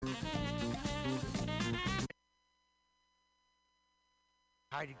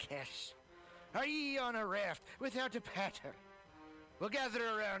Podcast. Are ye on a raft without a paddle? Well, gather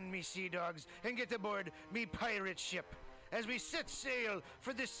around me, sea dogs, and get aboard me pirate ship as we set sail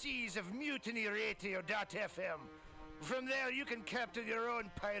for the seas of MutinyRadio.fm. From there, you can captain your own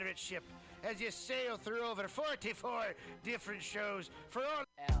pirate ship as you sail through over 44 different shows for all.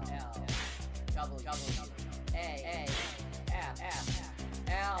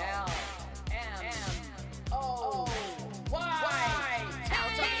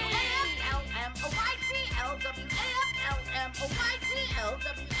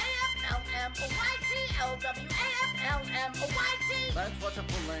 Let's watch a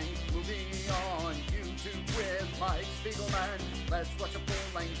full-length movie on YouTube with Mike Spiegelman. Let's watch a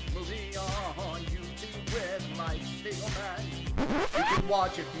full-length movie on YouTube with Mike Spiegelman. You can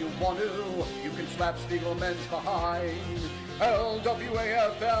watch if you want to. You can slap Spiegelman's behind.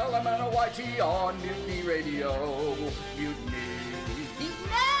 LWAFLMNOYT on Mutiny Radio. Mutiny.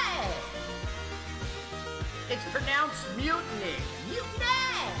 Mutiny! It's pronounced mutiny.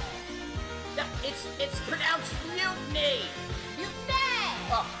 Mutiny! No, it's pronounced mutiny. Mutiny!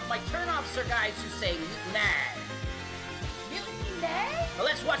 Oh, my turnoffs are guys who say mutiny. Mutiny? Well,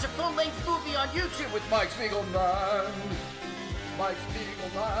 let's watch a full-length movie on YouTube with Mike Spiegelman. Mike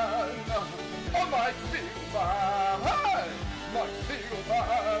Spiegelman. Oh, Mike Spiegelman. Hey! Mike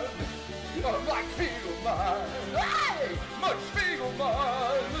Spiegelman. Oh, Mike Spiegelman. Hey! Mike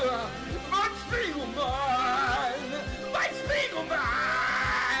Spiegelman. Mike Spiegelman. Mike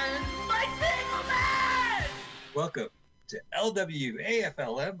Spiegelman. Mike Spiegelman. Welcome to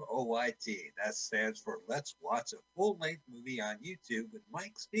LWAFLMOYT. That stands for Let's Watch a Full-Length Movie on YouTube with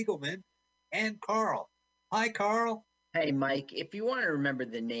Mike Spiegelman and Carl. Hi, Carl. Hey, Mike, if you want to remember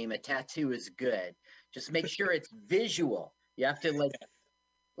the name, a tattoo is good. Just make sure it's visual. You have to,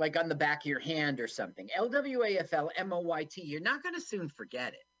 like on the back of your hand or something. LWAFLMOYT. You're not going to soon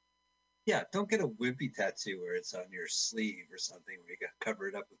forget it. Yeah, don't get a wimpy tattoo where it's on your sleeve or something where you got to cover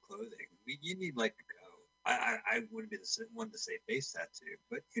it up with clothing. You need I wouldn't be the one to say face tattoo,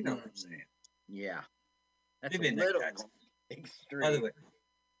 but you know what I'm saying. Yeah. That's maybe a little extreme. By the way,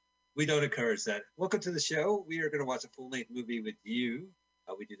 we don't encourage that. Welcome to the show. We are going to watch a full-length movie with you.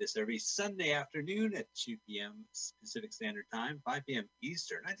 We do this every Sunday afternoon at 2 p.m. Pacific Standard Time, 5 p.m.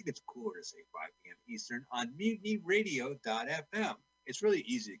 Eastern. I think it's cooler to say 5 p.m. Eastern on MutinyRadio.fm. It's really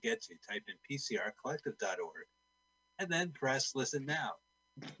easy to get to. Type in PCRcollective.org and then press Listen Now.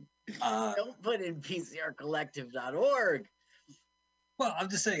 Don't put in PCRcollective.org. Well, I'm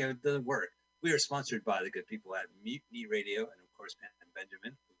just saying it doesn't work. We are sponsored by the good people at Mutiny Radio and, of course, Pat and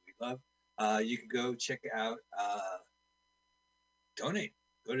Benjamin, who we love. You can go check out, donate.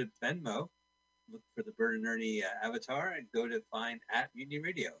 Go to Venmo, look for the Bert and Ernie avatar, and go to find at Mutiny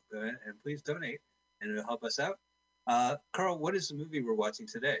Radio. Go ahead and please donate, and it'll help us out. Carl, what is the movie we're watching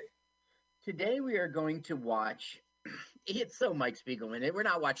today? Today we are going to watch... It's so Mike Spiegelman. We're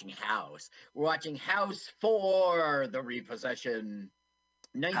not watching House. We're watching House 4, The Repossession.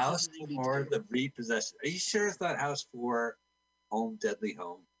 House 4, The Repossession. Are you sure it's not House 4, Home Deadly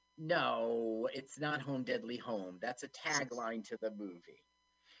Home? No, it's not Home Deadly Home. That's a tagline to the movie.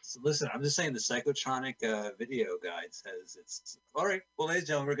 So listen, I'm just saying the Psychotronic video guide says it's... All right, well, ladies and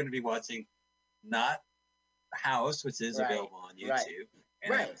gentlemen, we're going to be watching not House, which is available on YouTube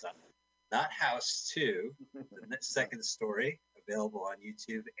and Amazon. Not House 2, the second story, available on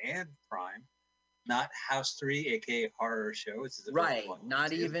YouTube and Prime. Not House 3, a.k.a. Horror Show, which is available on not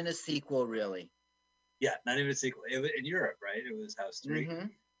YouTube. even a sequel, really. Yeah, not even a sequel. In Europe, right? It was House 3. Mm-hmm.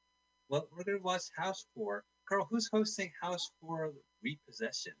 Well, we're going to watch House 4. Carl, who's hosting House 4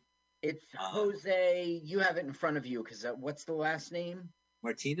 Repossession? It's Jose. You have it in front of you, because what's the last name?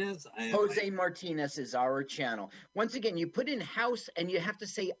 Martinez? Jose Martinez is our channel. Once again, you put in House, and you have to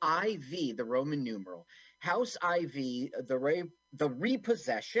say IV, the Roman numeral. House IV, the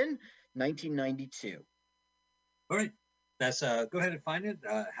Repossession, 1992. All right. That's go ahead and find it.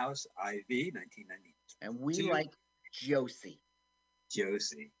 House IV, 1992. And we like Josie.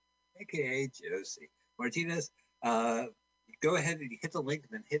 Josie, a.k.a. Josie. Martinez, go ahead and hit the link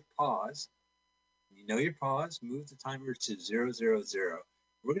and then hit pause. You know your pause, move the timer to 000.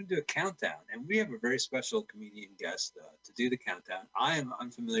 We're going to do a countdown, and we have a very special comedian guest to do the countdown. I am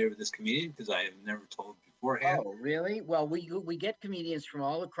unfamiliar with this comedian because I have never told beforehand. Oh, really? Well, we get comedians from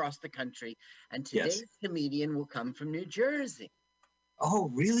all across the country, and today's comedian will come from New Jersey. Oh,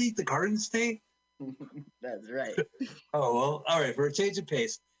 really? The Garden State? That's right. Oh, well, all right. For a change of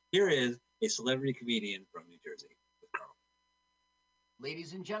pace, here is a celebrity comedian from New Jersey.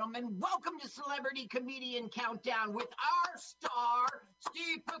 Ladies and gentlemen, welcome to Celebrity Comedian Countdown with our star,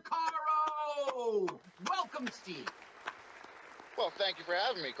 Steve Picaro. Welcome, Steve. Well, thank you for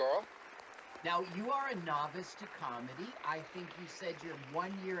having me, Carl. Now, you are a novice to comedy. I think you said your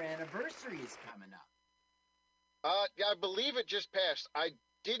 1-year anniversary is coming up. Yeah, I believe it just passed. I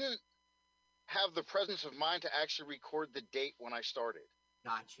didn't have the presence of mind to actually record the date when I started.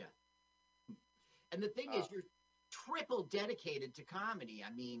 Gotcha. And the thing is, you're triple dedicated to comedy.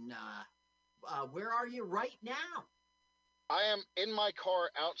 I mean, where are you right now? I am in my car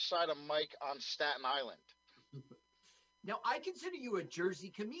outside of Mike on Staten Island. Now, I consider you a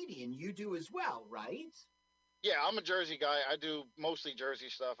Jersey comedian. You do as well, right? Yeah, I'm a Jersey guy. I do mostly Jersey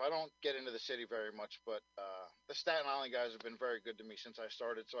stuff. I don't get into the city very much, but the Staten Island guys have been very good to me since I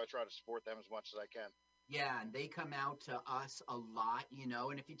started, so I try to support them as much as I can. Yeah, and they come out to us a lot, you know.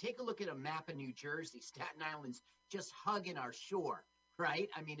 And if you take a look at a map of New Jersey, Staten Island's just hugging our shore, right?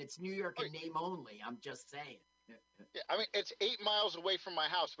 I mean, it's New York in name only. I'm just saying. Yeah, I mean, it's 8 miles away from my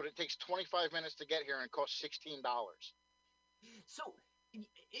house, but it takes 25 minutes to get here and it costs $16. So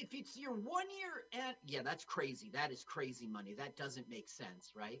if it's your 1 year, and yeah, that's crazy. That is crazy money. That doesn't make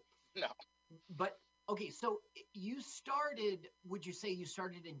sense, right? No. But okay, so you started, would you say you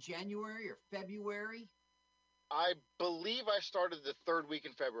started in January or February? I believe I started the 3rd week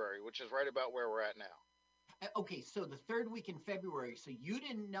in February, which is right about where we're at now. Okay, so the 3rd week in February, so you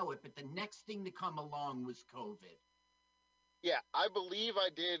didn't know it, but the next thing to come along was COVID. Yeah, I believe I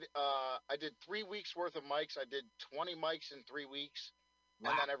did 3 weeks worth of mics. I did 20 mics in 3 weeks, and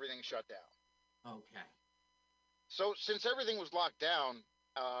then everything shut down. Okay. So since everything was locked down,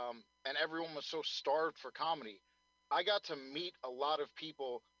 and everyone was so starved for comedy, I got to meet a lot of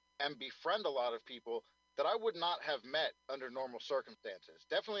people and befriend a lot of people that I would not have met under normal circumstances.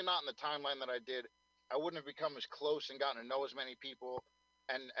 Definitely not in the timeline that I did. I wouldn't have become as close and gotten to know as many people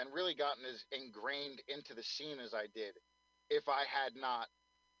and really gotten as ingrained into the scene as I did if I had not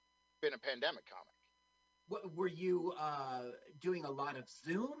been a pandemic comic. What, were you doing a lot of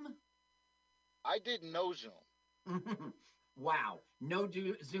Zoom? I did no Zoom. Wow. No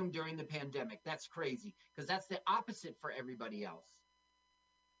Zoom during the pandemic. That's crazy because that's the opposite for everybody else.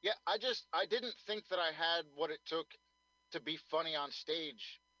 Yeah, I didn't think that I had what it took to be funny on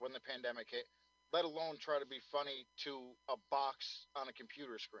stage when the pandemic hit, let alone try to be funny to a box on a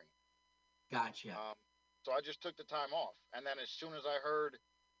computer screen. Gotcha. So I just took the time off. And then as soon as I heard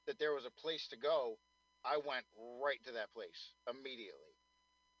that there was a place to go, I went right to that place immediately.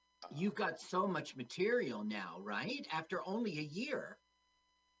 You've got so much material now, right? After only a year.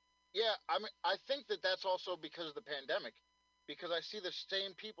 Yeah, I mean, I think that that's also because of the pandemic, because I see the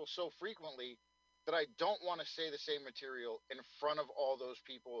same people so frequently that I don't want to say the same material in front of all those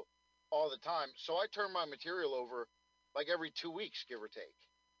people all the time. So I turn my material over like every 2 weeks, give or take.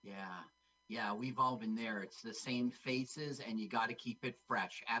 Yeah. Yeah, we've all been there. It's the same faces, and you got to keep it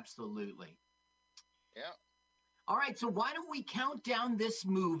fresh. Absolutely. Yeah. All right, so why don't we count down this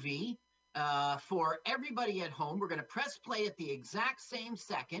movie for everybody at home? We're going to press play at the exact same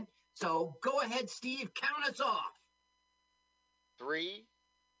second. So go ahead, Steve, count us off. 3,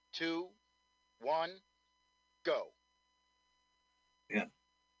 2, 1, go. Yeah.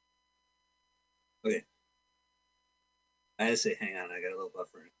 Okay. I had to say, hang on, I got a little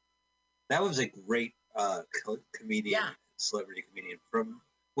buffer. That was a great comedian, celebrity comedian. From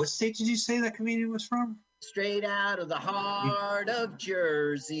what state did you say that comedian was from? Straight out of the heart of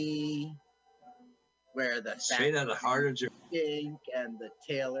Jersey, where the straight out of the heart of Jersey stink and the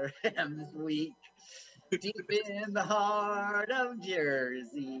Taylor ham's weak. Deep in the heart of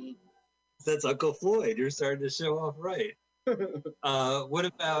Jersey. That's Uncle Floyd. You're starting to show off right. What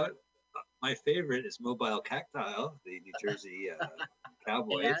about my favorite is Mobile Cacti, the New Jersey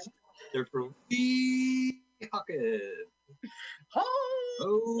Cowboys. And? They're from Weehawken.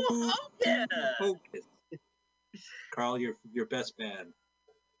 Hocus. Carl, your best man.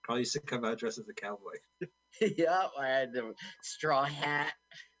 Carl used to come out dressed as a cowboy. Yeah, I had the straw hat.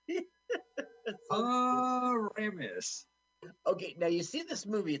 Ramus. Okay, now you see this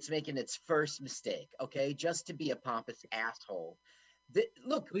movie, it's making its first mistake, okay? Just to be a pompous asshole.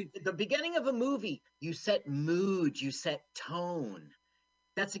 Look, the beginning of a movie, you set mood, you set tone.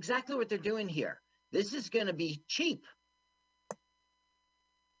 That's exactly what they're doing here. This is going to be cheap.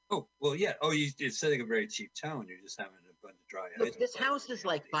 Oh, well, yeah. Oh, you're setting a very cheap tone. You're just having a bunch of dry ice. Look, this house is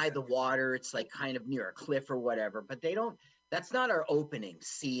like by the water. It's like kind of near a cliff or whatever, but they don't, that's not our opening.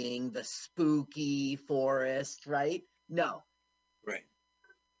 Seeing the spooky forest, right? No. Right.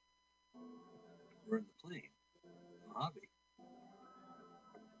 We're in the plane. Hobby.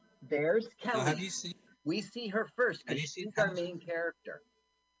 There's Kelly. Now, have you seen? We see her first because she's our main character.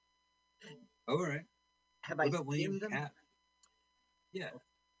 Oh, all right. Have what I about seen William them? Cat? Yeah.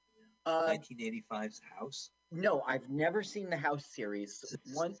 1985's House. No, I've never seen the House series.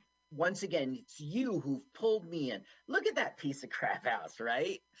 Once again, it's you who've pulled me in. Look at that piece of crap house,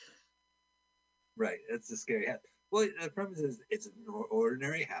 right? Right, that's a scary house. Well, the premise is it's an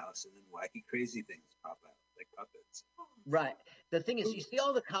ordinary house, and then wacky, crazy things pop out, like puppets. Right. The thing is, you see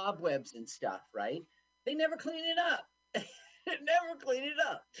all the cobwebs and stuff, right? They never clean it up. Never clean it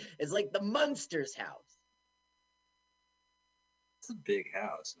up. It's like the Munsters house. It's a big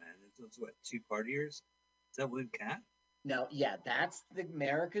house, man. It's what, 2 partiers? Is that William Cat? No, yeah, that's the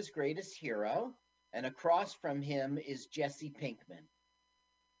America's Greatest Hero, and across from him is Jesse Pinkman.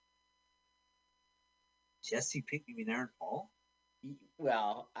 Jesse Pink, you mean Aaron Hall?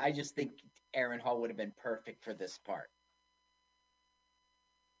 Well, I just think Aaron Hall would have been perfect for this part.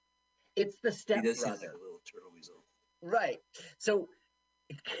 It's the He does seem like stepbrother. a little turtle weasel. Right. So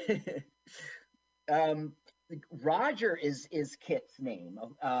Roger is Kit's name,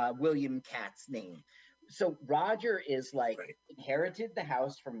 William Cat's name. So Roger is like Right. inherited the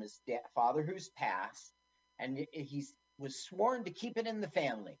house from his father who's passed, and he was sworn to keep it in the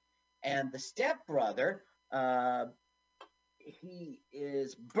family. And the stepbrother, he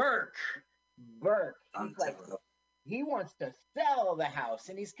is Burke. He's like, he wants to sell the house,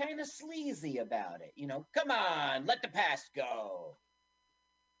 and he's kind of sleazy about it. You know, come on, let the past go.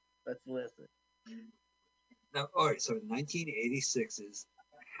 Let's listen. Now, all right, so 1986's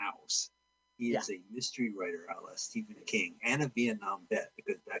House. He is a mystery writer, a la Stephen King, and a Vietnam vet,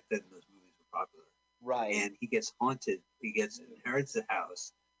 because back then those movies were popular. Right. And he gets haunted. He inherits the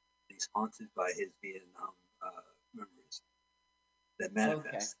house, and he's haunted by his Vietnam memories that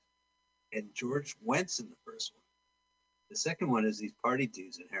manifest. Okay. And George Wentz in the first one. The second one is these party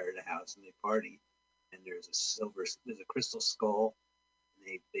dudes inherit a house, and they party, and there's a crystal skull.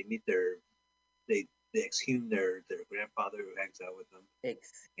 And they meet they exhume their grandfather who hangs out with them.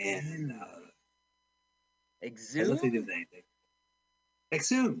 And exhume? Has nothing to do with anything.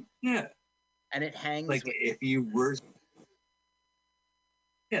 Exhume, yeah. And it hangs like with if you were.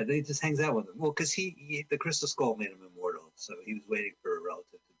 Yeah, they just hangs out with him. Well, because the crystal skull made him immortal, so he was waiting for a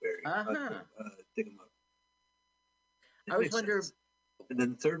relative to bury, dig him up. I was wondering. And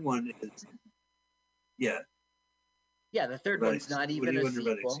then the third one is, yeah. Yeah, the third one's not even a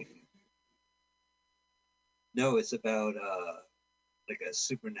sequel. No, it's about like a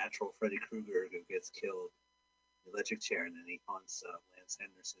supernatural Freddy Krueger who gets killed in the electric chair, and then he haunts Lance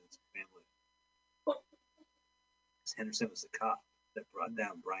Henderson's family. Because Henderson was the cop that brought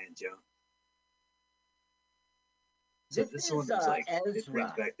down Brian Jones. So this one is like it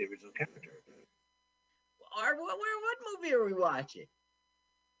brings back the original character. What movie are we watching?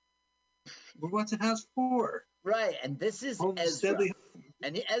 We're watching House 4. Right, and this is Ezra.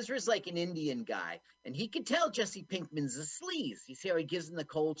 And Ezra's like an Indian guy, and he can tell Jesse Pinkman's a sleaze. You see how he gives him the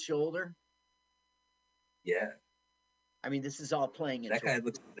cold shoulder? Yeah. I mean, this is all playing into that guy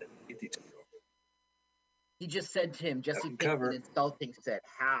looks like an 52-year-old. He just said to him, Jesse Pinkman insulting said,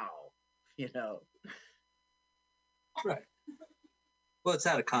 how? You know. Right. Well, it's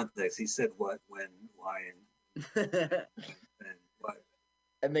out of context. He said what, when, why, and what.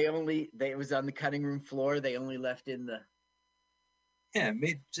 And it was on the cutting room floor. They only left in the. Yeah, it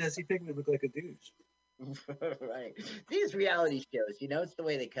made Jesse Pinkman look like a douche. Right. These reality shows, it's the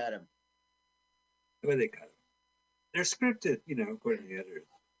way they cut them. The way they cut them. They're scripted, according to the editors.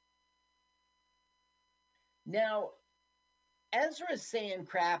 Now, Ezra's saying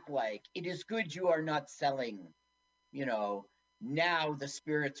crap like, it is good you are not selling, now the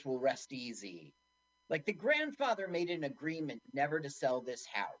spirits will rest easy. Like the grandfather made an agreement never to sell this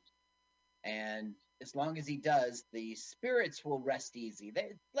house. And as long as he does, the spirits will rest easy.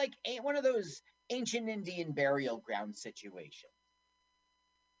 They're like one of those ancient Indian burial ground situations.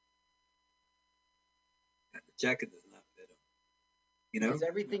 The jacket does not fit him. Because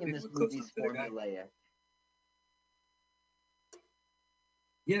everything in this movie is formulaic.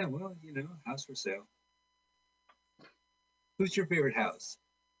 Yeah, well, house for sale. Who's your favorite house?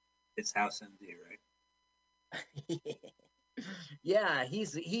 It's House MD, right? Yeah,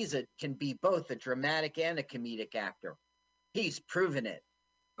 can be both a dramatic and a comedic actor. He's proven it.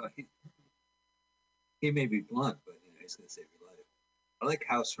 He may be blunt, but he's going to save your life. I like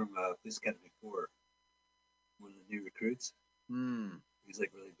House from Police Academy 4. One of the new recruits. He's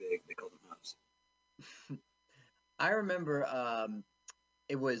like really big. They called him House. I remember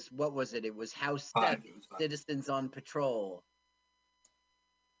it was, what was it? It was House 7, Citizens on Patrol.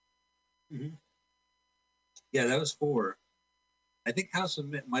 Mm-hmm. Yeah, that was 4. I think House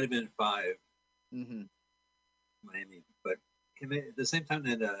might have been 5. Mm-hmm. Miami, but at the same time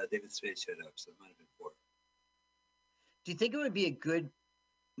that David Spade showed up, so it might have been 4. Do you think it would be a good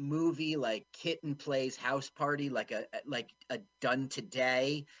movie like Kitten Plays House Party, like a done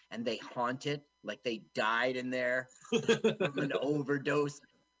today, and they haunt it, like they died in there from an overdose.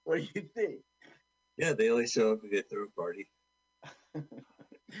 What do you think? Yeah, they only show up and get through a party.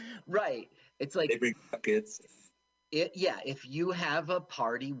 Right. It's like They bring kids. if you have a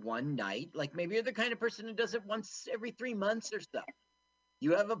party one night, like maybe you're the kind of person who does it once every 3 months or so.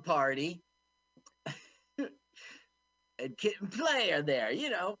 You have a party, and Kid and Play are there.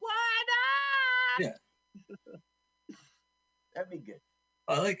 Why not? Yeah, That'd be good.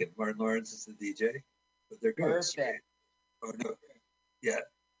 I like it. Martin Lawrence is the DJ, but they're ghosts. Perfect. Right? Oh no, yeah,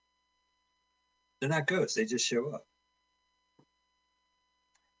 they're not ghosts. They just show up.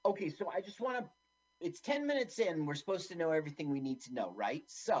 Okay, so I just want to. It's 10 minutes in. We're supposed to know everything we need to know, right?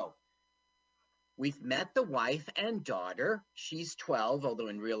 So we've met the wife and daughter. She's 12, although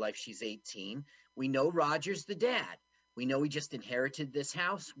in real life she's 18. We know Roger's the dad. We know he just inherited this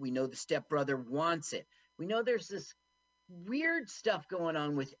house. We know the stepbrother wants it. We know there's this weird stuff going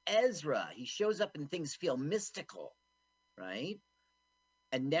on with Ezra. He shows up and things feel mystical, right?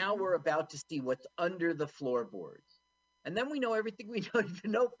 And now we're about to see what's under the floorboards. And then we know everything we need to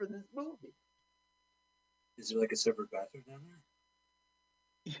know for this movie. Is there like a separate bathroom down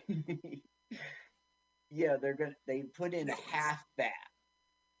there? Yeah, they put in a half bath.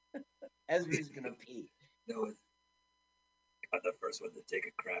 Ezra's gonna pee. No, I'm the first one to take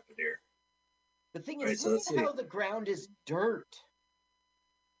a crap in here. The thing Right, is, so look let's at see. how the ground is dirt.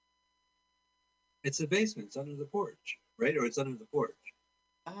 It's the basement. It's under the porch, right? Or it's under the porch.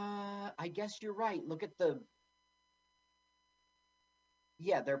 I guess you're right. Look at the.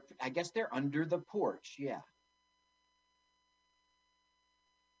 Yeah, I guess they're under the porch. Yeah.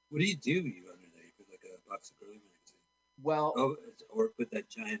 What do you do? You under there? You put like a box of girly magazine. Well, or put that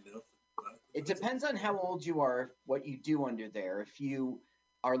giant milk. it depends on how old you are, what you do under there. If you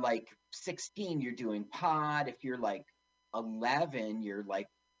are like 16, you're doing pod. If you're like 11, you're like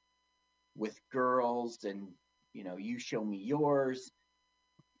with girls, and you show me yours.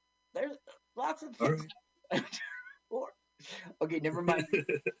 There's lots of things. Right. Okay, never mind.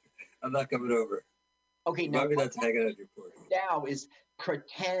 I'm not coming over. Okay, now maybe that's hanging on your porch. Now is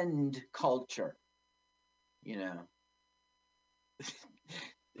pretend culture. He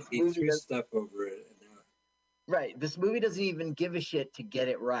threw stuff over it. Right. This movie doesn't even give a shit to get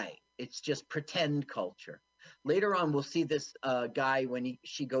it right. It's just pretend culture. Later on, we'll see this guy when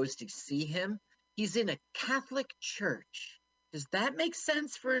she goes to see him. He's in a Catholic church. Does that make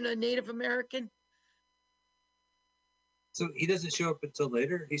sense for a Native American? So he doesn't show up until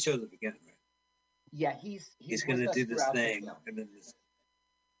later? He shows up again, right? Yeah, he's going to do this thing, and then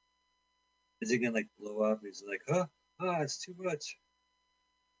is he going to like blow up? He's like, it's too much.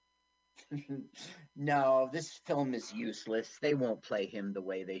 No, this film is useless. They won't play him the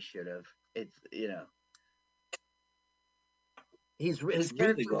way they should have. It's his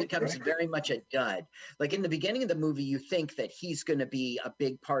character becomes very much a dud. Like in the beginning of the movie, you think that he's going to be a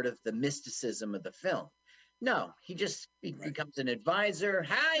big part of the mysticism of the film. No, he just becomes an advisor.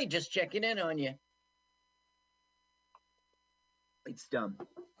 Hi, just checking in on you. It's dumb.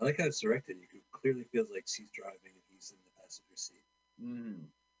 I like how it's directed. You can clearly feel like she's driving and he's in the passenger seat. Mm.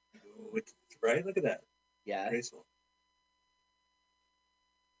 Right? Look at that. Yeah. Graceful.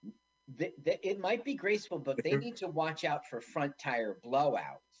 It might be graceful, but they need to watch out for front tire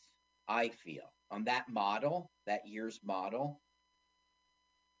blowouts, I feel, on that model, that year's model.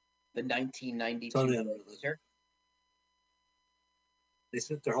 The 1992 Roadster. They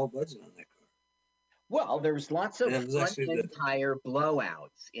spent their whole budget on that car. Well, there's lots of front and tire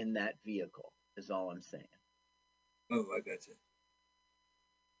blowouts in that vehicle, is all I'm saying. Oh, I got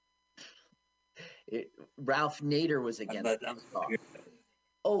you. Ralph Nader was against this car.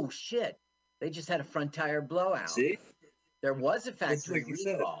 Oh, shit. They just had a front tire blowout. See? There was a factory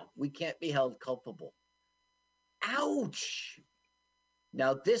recall. We can't be held culpable. Ouch!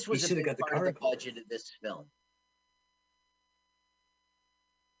 Now, this was a big part of the budget of this film.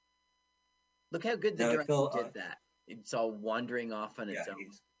 Look how good the director did that. It's all wandering off on its own.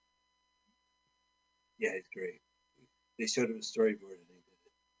 Yeah, he's great. They showed him a storyboard and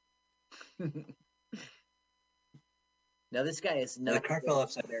he did it. Now, this guy is not the car fell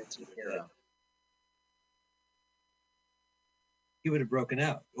upside down. He would have broken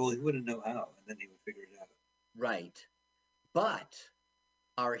out. Well, he wouldn't know how, and then he would figure it out. Right. But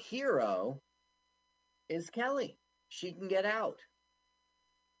our hero is Kelly. She can get out.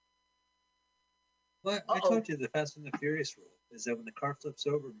 Well, I told you the Fast and the Furious rule is that when the car flips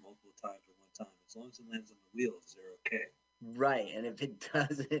over multiple times at one time, as long as it lands on the wheels, they're okay. Right, and if it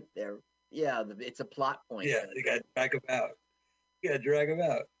doesn't, it's a plot point. Yeah, they got to back them out. You gotta drag him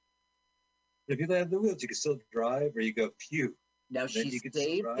out. If you land the wheels, you can still drive, or you go phew. Now Then she you can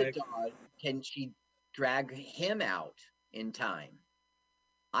saved the drive. dog. Can she drag him out in time?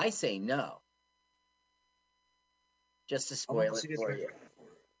 I say no. Just to How long spoil does it he get for dragged you. out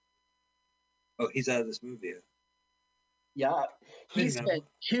for? Oh, he's out of this movie. Yeah. He didn't know. spent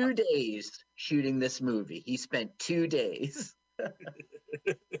 2 days shooting this movie. He spent 2 days.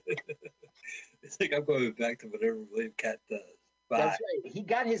 It's like I'm going back to whatever William Cat does. Bye. That's right. He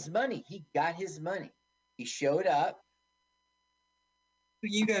got his money. He got his money. He showed up.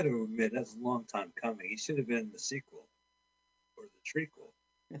 You got to admit that's a long time coming. He should have been the sequel or the trequel.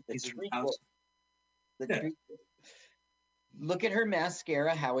 The He's in the trequel. house. The Yeah. trequel. Look at her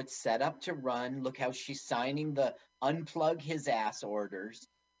mascara, how it's set up to run. Look how she's signing the unplug his ass orders.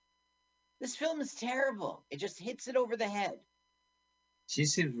 This film is terrible. It just hits it over the head. She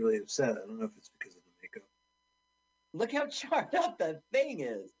seems really upset. I don't know if it's because of the makeup. Look how charred up that thing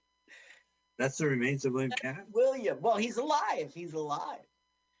is. That's the remains of William Cat? William. Well, he's alive. He's alive.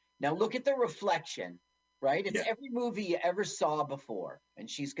 Now look at the reflection, right? It's Yeah. every movie you ever saw before, and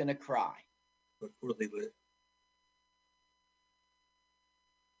she's going to cry. But poorly lit.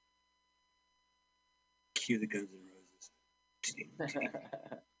 Cue the Guns N' Roses.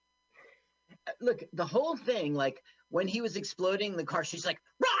 Look, the whole thing, like when he was exploding the car, she's like,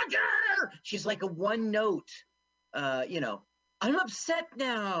 Roger! She's like a one note, I'm upset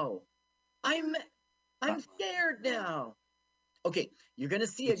now. I'm scared now. Okay, you're going to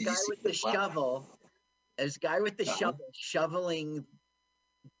see a Did you guy see with the the shovel. There's a guy with the shovel shoveling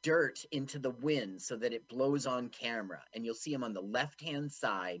dirt into the wind so that it blows on camera. And you'll see him on the left-hand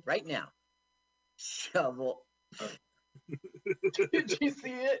side right now. Shovel. Did you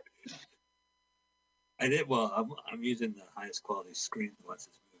see it? I did. Well, I'm using the highest quality screen to watch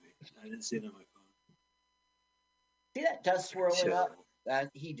this movie. I didn't see it on my phone. See that dust swirling up? Shovel.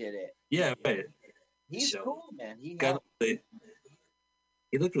 He did it. Yeah, right. He's Shovel. cool, man. He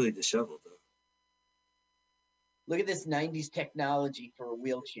looked really disheveled, though. Look at this 90s technology for a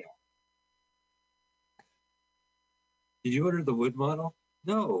wheelchair. Did you order the wood model?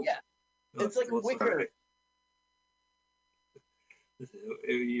 No. Yeah. It's like wicker. Sorry.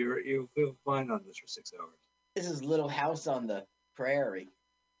 You'll feel fine on this for 6 hours. This is Little House on the Prairie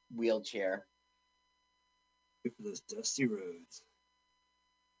wheelchair. Good for those dusty roads.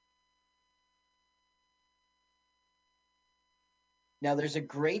 Now, there's a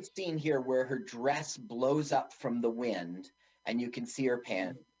great scene here where her dress blows up from the wind, and you can see her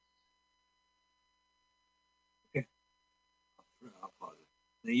pants. Okay. I'll pause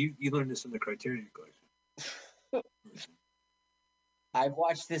it. Now, you learned this in the Criterion Collection. I've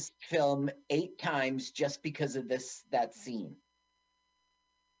watched this film 8 times just because of that scene.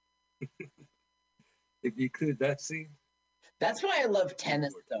 If you include that scene. That's why I love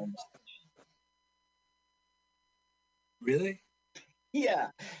tennis so much. Really? Yeah,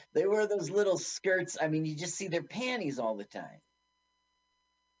 they wear those little skirts. I mean, you just see their panties all the time.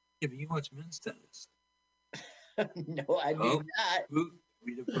 Yeah, but you watch men's tennis. No, I do not.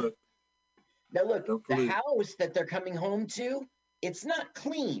 Read a book. Now look, Don't the pollute. house that they're coming home to, it's not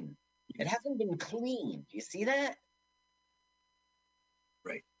clean. It hasn't been cleaned. Do you see that?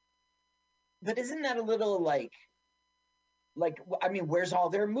 Right. But isn't that a little like, I mean, where's all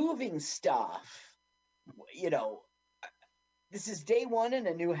their moving stuff? You know, this is day one in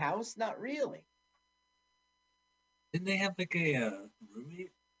a new house? Not really. Didn't they have like a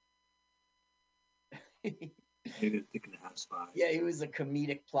roommate? Maybe I'm thinking of House 5. Yeah, he was a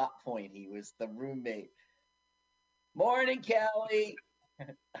comedic plot point. He was the roommate. Morning, Kelly.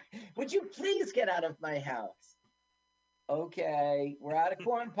 Would you please get out of my house? Okay, we're out of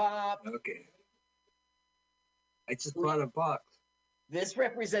corn pop. Okay. I just bought a box. This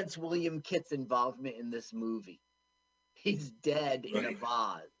represents William Kitt's involvement in this movie. He's dead in a Right.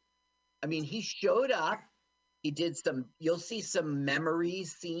 vase. I mean, he showed up. He did you'll see some memory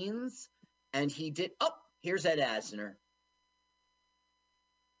scenes, and he did, here's Ed Asner.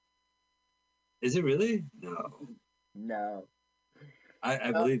 Is it really? No. No.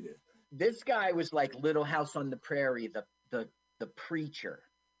 I believe it. This guy was like Little House on the Prairie, the preacher.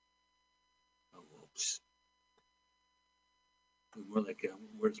 Oh, well, more like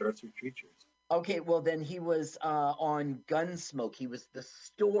Where's Our Three Creatures? Okay, well then he was on Gunsmoke. He was the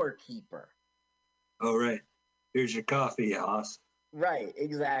storekeeper. Oh, right. Here's your coffee, Hoss. Right,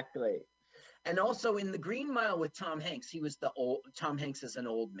 exactly. And also in The Green Mile with Tom Hanks, he was Tom Hanks is an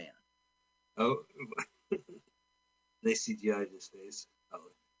old man. Oh, they CGI'd his face. Oh,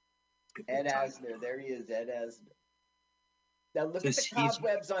 Ed Asner, there he is, Ed Asner. Now look at the Says he's-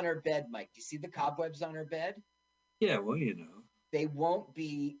 cobwebs on her bed, Mike. Do you see the cobwebs on her bed? Yeah, well, you know. they won't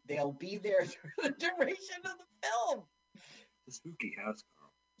be. They'll be there through the duration of the film. The spooky house,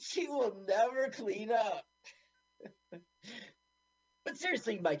 Carl. She will never clean up. But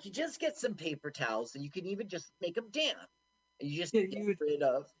seriously, Mike, you just get some paper towels, and you can even just make them damp. And you just get rid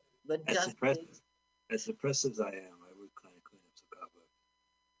of the dust. As suppressed as I am, I would kind of clean up some cobwebs.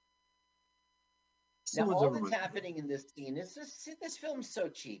 Now, all that's happening in this scene is this film's so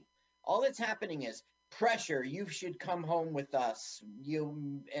cheap. All that's happening is pressure. You should come home with us.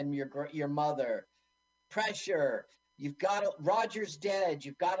 You and your mother. Pressure. You've got to. Roger's dead.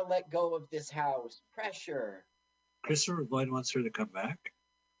 You've got to let go of this house. Pressure. Christopher Lloyd wants her to come back.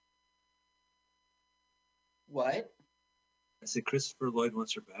 What? I said Christopher Lloyd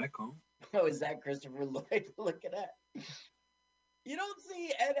wants her back home. Oh, is that Christopher Lloyd? Look at that. You don't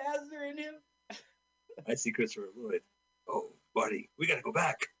see Ed Asner in him? I see Christopher Lloyd. Oh, buddy, we got to go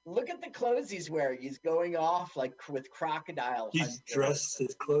back. Look at the clothes he's wearing. He's going off like with crocodile. He's dressed,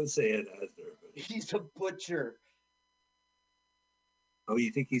 his clothes say Ed Asner. But... He's a butcher. Oh,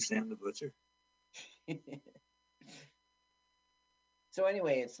 you think he's Sam the Butcher? So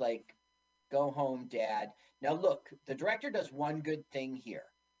anyway, it's like, go home, Dad. Now look, the director does one good thing here.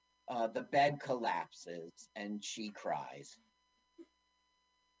 The bed collapses and she cries.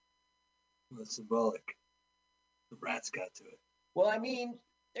 Well, it's symbolic. The rats got to it. Well, I mean,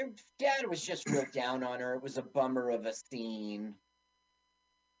 their dad was just real down on her. It was a bummer of a scene.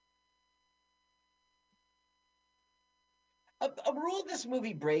 A rule this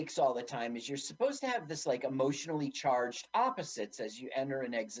movie breaks all the time is you're supposed to have this like emotionally charged opposites as you enter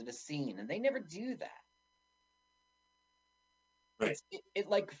and exit a scene, and they never do that. Right. It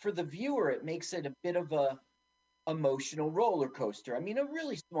like for the viewer, it makes it a bit of a emotional roller coaster. I mean, a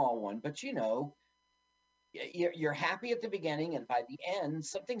really small one, but you know, you're happy at the beginning, and by the end,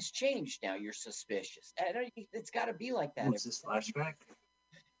 something's changed. Now you're suspicious. It's got to be like that. What's this flashback?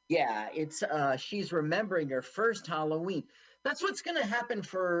 Yeah, it's she's remembering her first Halloween. That's what's going to happen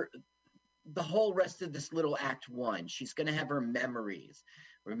for the whole rest of this little act one. She's going to have her memories.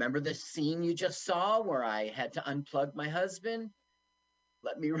 Remember the scene you just saw where I had to unplug my husband?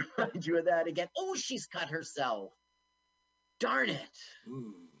 Let me remind you of that again. Oh, she's cut herself. Darn it.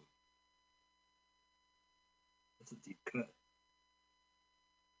 Ooh. That's a deep cut.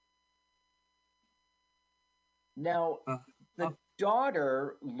 Now, the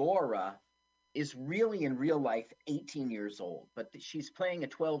daughter, Laura, is really in real life 18 years old, but she's playing a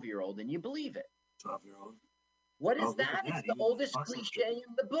 12-year-old, and you believe it. 12-year-old? What is that? It's the oldest cliche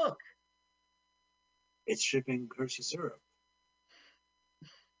in the book. It's shipping Hershey syrup.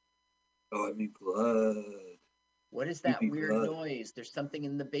 Oh, I mean blood. What is that weird noise? There's something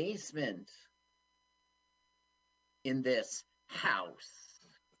in the basement. In this house.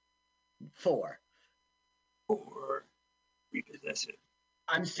 4. Repossession.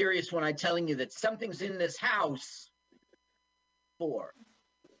 I'm serious when I'm telling you that something's in this house. 4.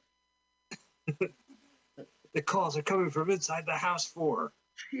 The calls are coming from inside the house. 4.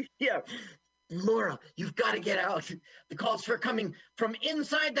 Yeah. Laura, you've got to get out. The calls are coming from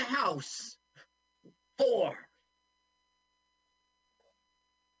inside the house. 4.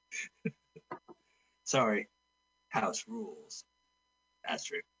 Sorry. House rules.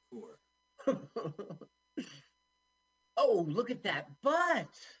 Asterisk 4. Oh, look at that butt.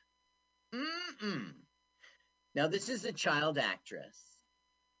 Now, this is a child actress.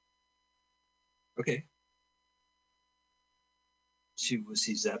 Okay. Was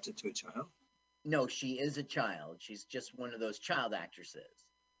he zapped into a child? No, she is a child. She's just one of those child actresses.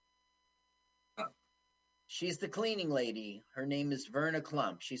 Oh. She's the cleaning lady. Her name is Verna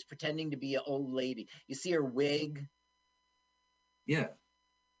Klump. She's pretending to be an old lady. You see her wig? Yeah.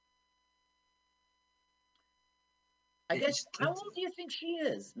 I guess, how old do you think she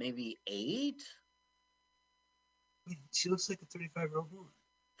is? Maybe 8? She looks like a 35-year-old woman.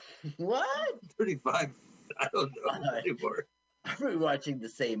 What? 35. I don't know anymore. Are we watching the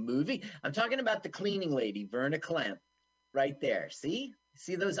same movie? I'm talking about the cleaning lady, Verna Klump, right there. See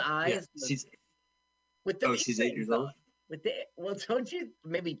those eyes? Yeah, she's 8 years old. Well, don't you?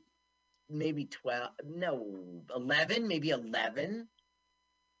 Maybe 12. No, 11. Maybe 11.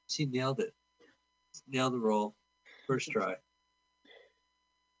 She nailed it. Nailed the role. First try.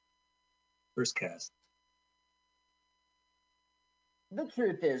 First cast. The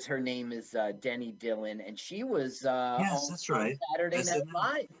truth is, her name is Denny Dillon, and she was yes, that's right. Saturday Night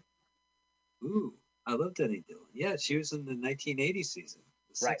Live. Ooh, I love Denny Dillon. Yeah, she was in the 1980 season,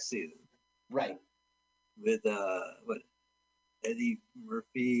 the 6th season. Right. With Eddie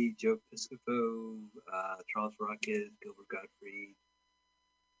Murphy, Joe Piscopo, Charles Rocket, Gilbert Gottfried.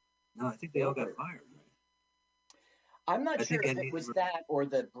 No, I think they all got fired, right? I'm not I sure think if it was that or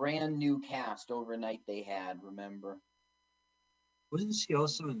the brand new cast overnight they had, remember? Wasn't she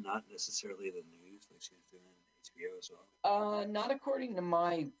also in not necessarily the news, like she was doing HBO as well? Not according to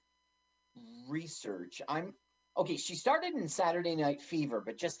my research. Okay, she started in Saturday Night Fever,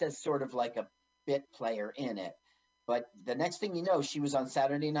 but just as sort of like a bit player in it. But the next thing you know, she was on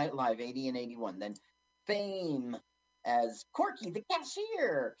Saturday Night Live 80 and 81. Then Fame as Corky the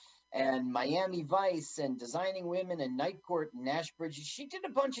cashier, and Miami Vice and Designing Women and Night Court and Nash Bridges. She did a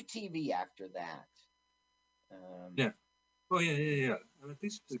bunch of TV after that. Yeah. Oh, yeah. I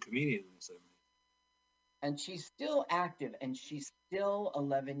think she was a comedian in the 70s. And she's still active, and she's still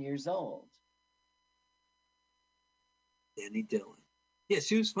 11 years old. Danny Dillon. Yeah,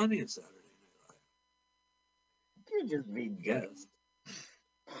 she was funny in Saturday Night You're just being Live.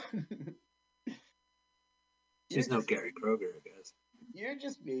 She's no Gary Kroger, I guess. You're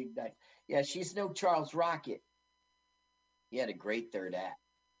just being nice. Yeah, she's no Charles Rocket. He had a great third act.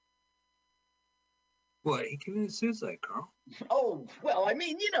 What? He committed suicide, Carl. Oh, well, I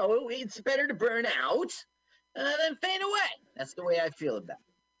mean, it's better to burn out than fade away. That's the way I feel about it.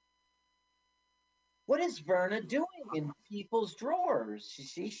 What is Verna doing in people's drawers? You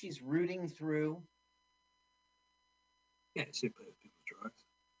see, she's rooting through. Yeah, she put people's drawers.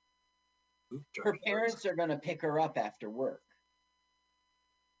 Her parents are going to pick her up after work.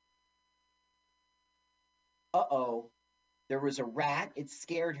 Uh-oh. There was a rat. It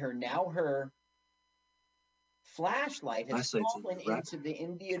scared her. Now her flashlight has fallen into the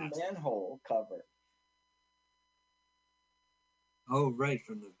Indian manhole cover. Oh, right,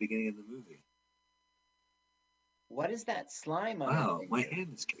 from the beginning of the movie. What is that slime on Wow, my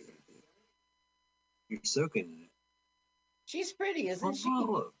hand is getting it. You're soaking in it. She's pretty, isn't she?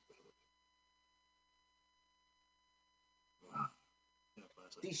 Wow.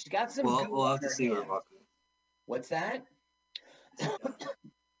 See, she's got some. We'll have to see her walk. What's that?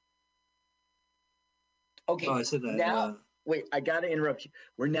 Okay. Oh, I said that. Now, wait, I got to interrupt you.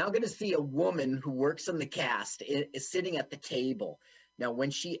 We're now going to see a woman who works on the cast is sitting at the table. Now,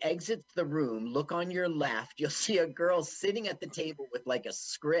 when she exits the room, look on your left. You'll see a girl sitting at the table with like a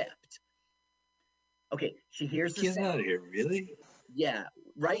script. Okay, she hears the sound. Get out of here, really? Yeah,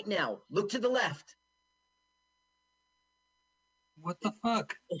 right now. Look to the left. What the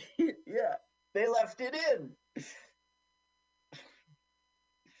fuck? Yeah, they left it in.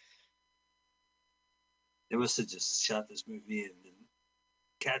 They must have just shot this movie in and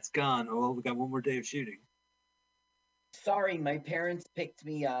cat's gone. Oh, well, we got one more day of shooting. Sorry, my parents picked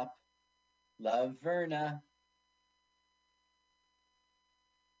me up. Love, Verna.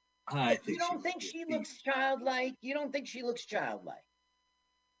 You don't think she looks childlike? You don't think she looks childlike?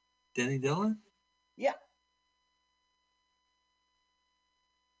 Danny Dillon? Yeah.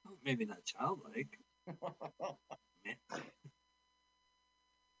 Oh, maybe not childlike.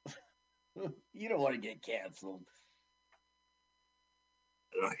 You don't want to get canceled.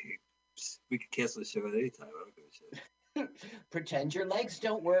 We could cancel the show at any time. I don't give a shit. Pretend your legs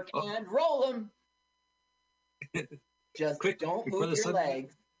don't work and roll them. Just quick, don't move your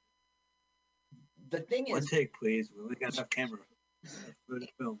legs. The thing is, one take, please. We only got enough camera for the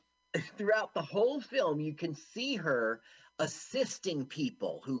film. Throughout the whole film, you can see her assisting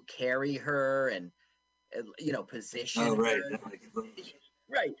people who carry her and position. Oh, right. Her.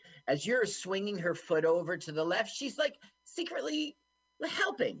 Right. As you're swinging her foot over to the left, she's like secretly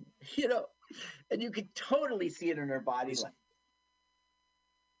helping, and you can totally see it in her body.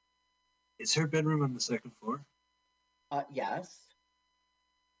 Is her bedroom on the second floor? Yes.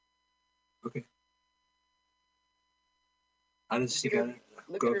 Okay. How does she got it?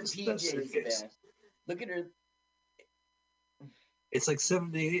 Look at her PJs, man. Look at her. It's like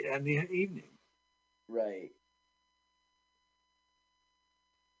 7 to 8 in the evening. Right.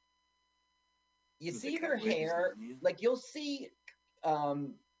 You see her hair, like you'll see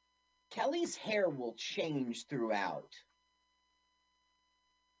Kelly's hair will change throughout.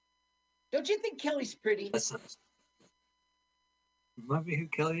 Don't you think Kelly's pretty? Remind me who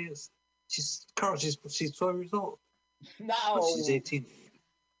Kelly is? She's 12 years old. No. Oh, she's 18.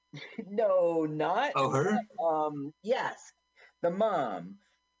 No, not. Oh, her? Yes. The mom.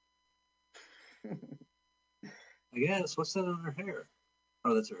 I guess. What's that on her hair?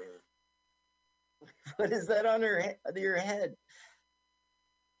 Oh, that's her hair. What is that on your head?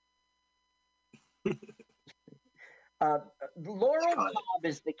 Laurel Cobb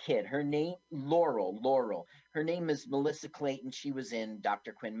is the kid. Her name, Laurel. Her name is Melissa Clayton. She was in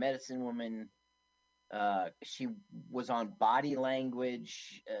Dr. Quinn, Medicine Woman. She was on Body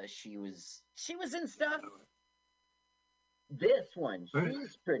Language. She was in stuff. This one,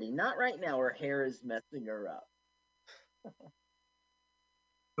 she's pretty. Not right now. Her hair is messing her up.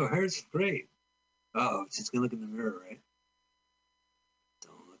 Oh, hers great. Oh, she's gonna look in the mirror, right?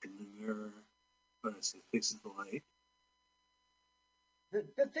 Don't look in the mirror. But it fixes the light.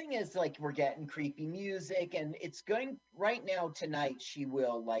 The thing is, like, we're getting creepy music, and it's going right now tonight. She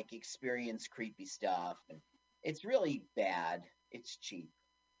will like experience creepy stuff, and it's really bad. It's cheap.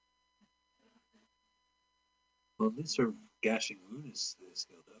 Well, at least her gashing wound is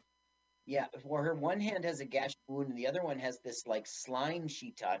healed up. Yeah, well, her one hand has a gash wound, and the other one has this like slime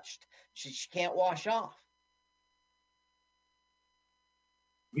she touched. She can't wash off.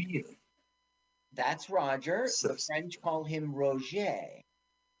 Really? That's Roger. So The French call him Roger.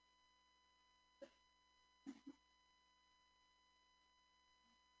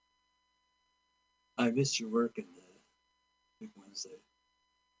 I missed your work in the Big Wednesday.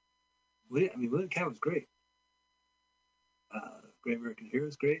 William Cat was great. Great American Hero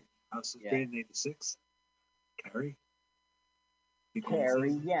is great. House is great in '86. Carrie.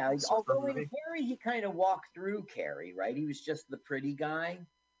 Carrie, yeah. Although in Carrie, he kind of walked through Carrie, right? He was just the pretty guy.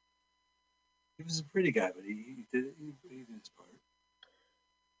 He was a pretty guy, but he did his part.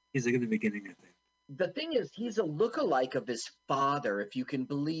 He's like in the beginning, I think. The thing is, he's a lookalike of his father, if you can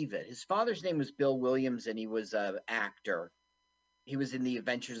believe it. His father's name was Bill Williams, and he was an actor. He was in The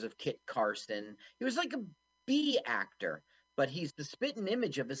Adventures of Kit Carson. He was like a B actor, but he's the spitting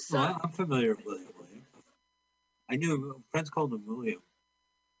image of his son. I'm familiar with William. I knew friends called him William.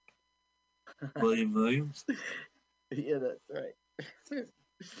 William Williams. Yeah, that's right.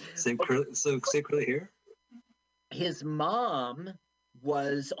 Same curly hair. His mom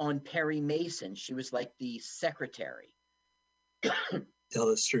was on Perry Mason. She was like the secretary.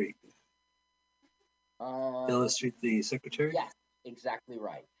 Della Street. Della Street, the secretary? Yes, exactly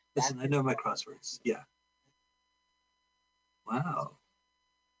right. Listen, I know my crosswords. Yeah. Wow.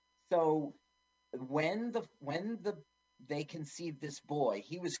 So when they conceived this boy,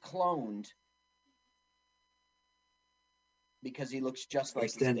 he was cloned because he looks just like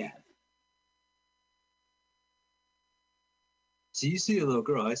his dad. So you see a little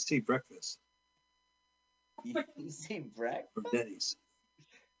girl, I see breakfast. You see breakfast? From Denny's.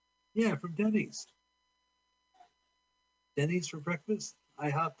 Yeah, from Denny's. Denny's for breakfast?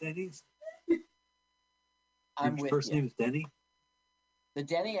 IHOP Denny's? I'm Your with first you. name is Denny? The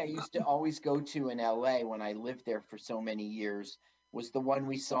Denny I used to always go to in LA when I lived there for so many years was the one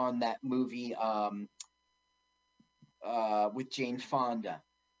we saw in that movie with Jane Fonda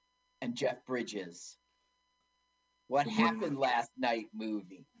and Jeff Bridges. What Happened Last Night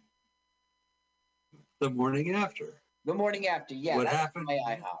movie. The Morning After. The Morning After, yeah. What That's happened? my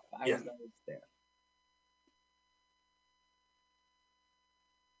IHOP. I was always there.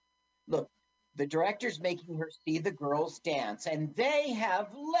 Look, the director's making her see the girls dance, and they have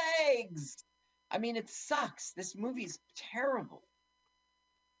legs. I mean, it sucks. This movie's terrible.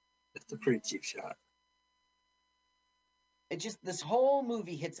 It's a pretty cheap shot. This whole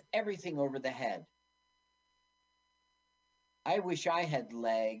movie hits everything over the head. I wish I had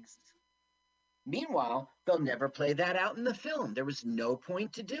legs. Meanwhile, they'll never play that out in the film. There was no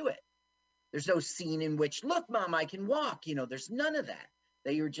point to do it. There's no scene in which, look, Mom, I can walk. There's none of that.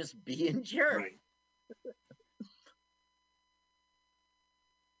 They were just being jerks. Right.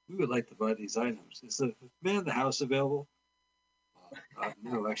 We would like to buy these items. Is the man in the house available?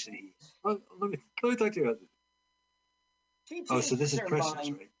 No, actually. Let me talk to your husband. So this is Precious,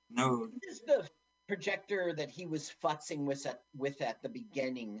 right? No. This is the projector that he was futzing with at the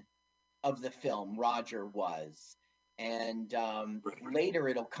beginning of the film. Roger was. And later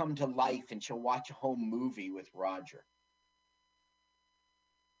it'll come to life and she'll watch a home movie with Roger.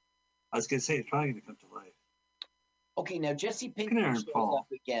 I was going to say, it's probably going to come to life. Okay, now Jesse Pinkman shows up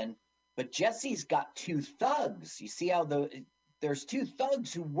again, but Jesse's got two thugs. You see how there's two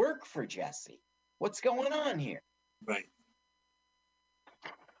thugs who work for Jesse. What's going on here? Right.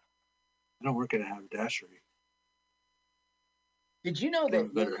 I don't work at a haberdashery. Did you know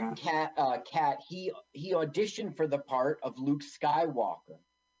that Cat he auditioned for the part of Luke Skywalker?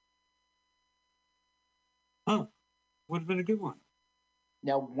 Huh. Would have been a good one.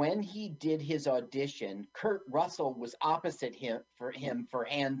 Now, when he did his audition, Kurt Russell was opposite him for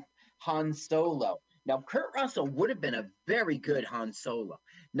Han Solo. Now, Kurt Russell would have been a very good Han Solo.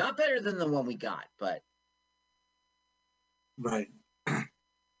 Not better than the one we got, but... Right.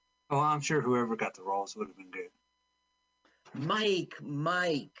 Oh, I'm sure whoever got the roles would have been good. Mike.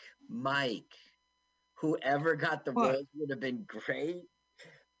 Whoever got the roles would have been great.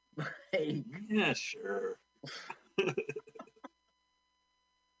 Mike. Yeah, sure.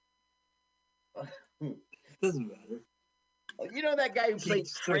 Doesn't matter. You know that guy who He played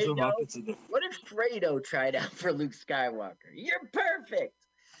just throws some Fredo? Muppets in there. What if Fredo tried out for Luke Skywalker? You're perfect.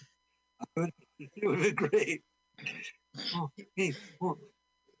 It would have been great. Oh, hey, oh,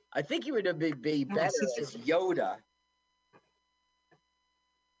 I think he would have been be my better sister. as Yoda.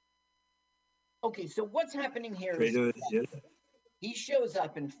 Okay, so what's happening here is Fredo is Yoda. he shows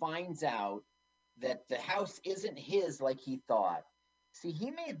up and finds out that the house isn't his like he thought. See,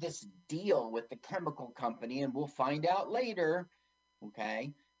 he made this deal with the chemical company, and we'll find out later.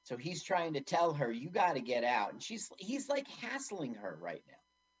 Okay, so he's trying to tell her, "You got to get out," and he's like hassling her right now.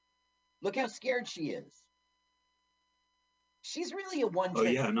 Look how scared she is. She's really a one. Oh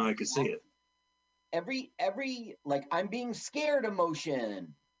yeah, no, I could see it. Every like I'm being scared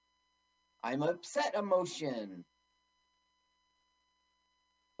emotion. I'm upset emotion.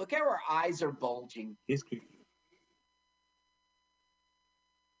 Look how her eyes are bulging. He's creepy.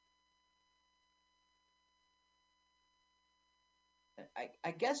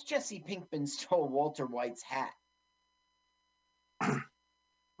 I guess Jesse Pinkman stole Walter White's hat.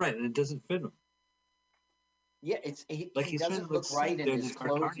 Right, and it doesn't fit him. Yeah, he He's doesn't trying to look right in doing his this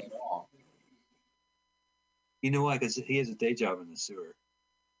clothes cartoony. at all. You know why? Because he has a day job in the sewer.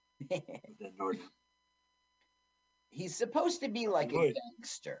 With that Norton. He's supposed to be like a Right.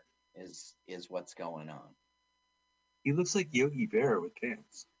 gangster, is what's going on. He looks like Yogi Bear with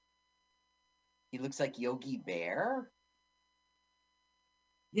pants. He looks like Yogi Bear.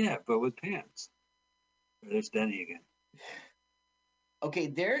 Yeah, but with pants. There's Denny again.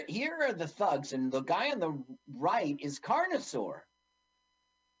 Okay, here are the thugs, and the guy on the right is Carnosaur.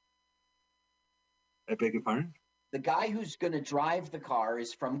 I beg your pardon? The guy who's going to drive the car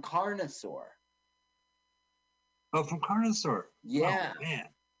is from Carnosaur. Oh, from Carnosaur. Yeah. Oh, man.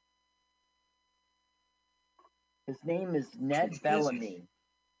 His name is Ned He's busy. Bellamy.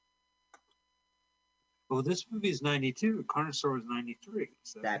 Well, this movie is 92. Carnosaur was 93.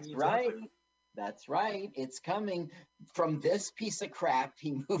 So That's he's right. out there. That's right. It's coming from this piece of crap.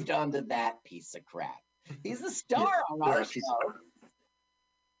 He moved on to that piece of crap. He's a star on our piece show. of crap.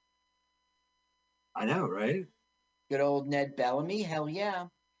 I know, right? Good old Ned Bellamy. Hell yeah.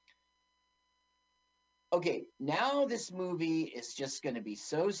 Okay, now this movie is just going to be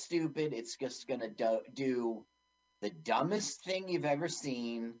so stupid. It's just going to do the dumbest thing you've ever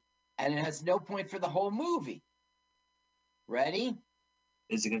seen, and it has no point for the whole movie. Ready?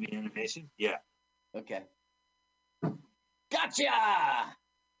 Is it going to be animation? Yeah. Okay. Gotcha!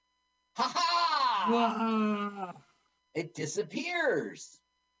 Ha-ha! Wow. It disappears.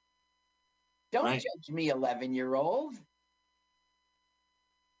 Don't Right. judge me, 11-year-old.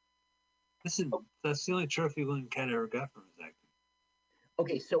 Listen, that's the only trophy William Cat ever got from his acting.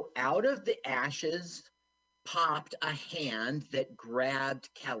 Okay, so out of the ashes popped a hand that grabbed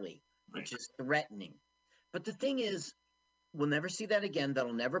Kelly, which is threatening. But the thing is, we'll never see that again.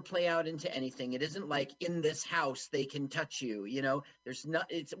 That'll never play out into anything. It isn't like in this house they can touch you. You know,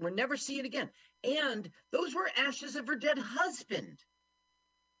 we'll never see it again. And those were ashes of her dead husband.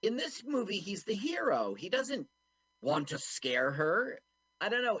 In this movie, he's the hero. He doesn't want to scare her. I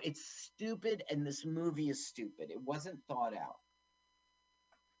don't know. It's stupid, and this movie is stupid. It wasn't thought out.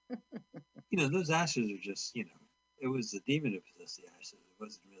 You know, those ashes are just, you know, it was the demon who possessed the ashes. It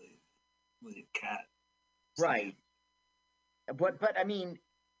wasn't really William Cat. Right. But I mean,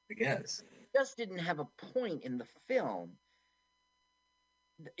 I guess. just didn't have a point in the film.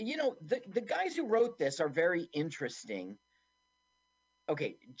 You know, the guys who wrote this are very interesting.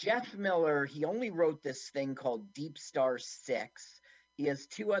 Okay, Jeff Miller, he only wrote this thing called Deep Star 6. He has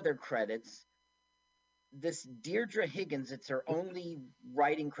 2 other credits. This Deirdre Higgins, it's her only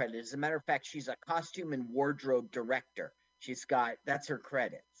writing credit. As a matter of fact, she's a costume and wardrobe director. That's her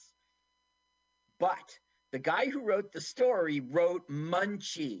credits. But the guy who wrote the story wrote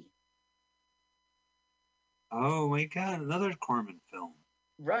Munchie. Oh my God, another Corman film.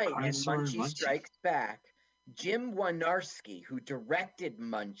 Right, and Carnosaur and Munchie Strikes Back. Jim Wynorski, who directed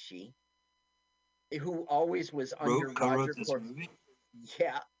Munchie, who always was under Roger Co-wrote this Corman. movie?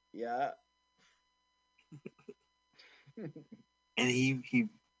 Yeah. And he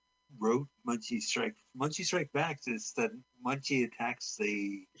wrote Munchie Strike Back is that Munchie attacks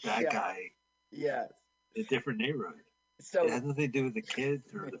the bad guy Yes. in a different neighborhood. So It has nothing to do with the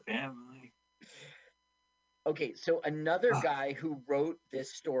kids or the family. okay, so another guy who wrote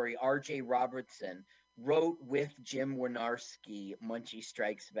this story, R.J. Robertson, wrote with Jim Wynorski Munchie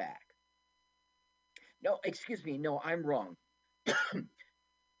Strikes Back. No, excuse me. No, I'm wrong.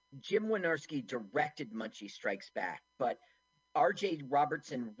 Jim Wynorski directed Munchie Strikes Back, but R.J.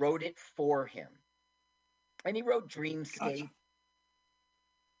 Robertson wrote it for him. And he wrote Dreamscape. Gotcha.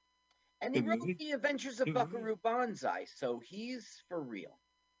 And he Good wrote movie. The Adventures of Good movie. Buckaroo Banzai, so he's for real.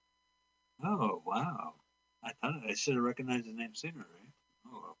 Oh, wow. I thought I should have recognized his name sooner, right?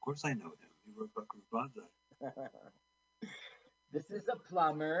 Oh, of course I know him. He wrote Buckaroo Banzai. This is a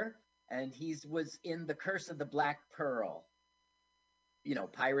plumber, and he was in The Curse of the Black Pearl. You know,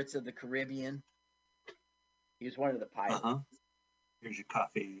 Pirates of the Caribbean. He was one of the pirates. Here's your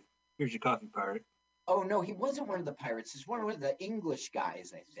coffee. Here's your coffee, pirate. Oh, no, he wasn't one of the pirates. He's one of the English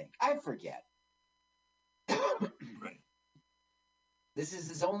guys, I think. I forget. Right. This is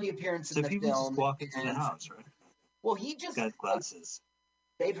his only appearance in So the he film. was just walking to the house, right? Well, he just got glasses.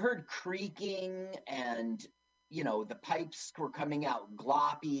 They've heard creaking, and you know the pipes were coming out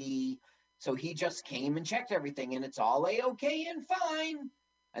gloppy. So he just came and checked everything, and it's all a-okay and fine.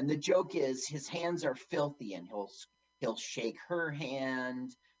 And the joke is his hands are filthy, and he'll shake her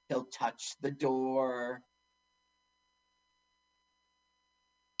hand. He'll touch the door.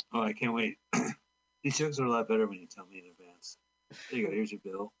 Oh, I can't wait. These jokes are a lot better when you tell me in advance. There you go. Here's your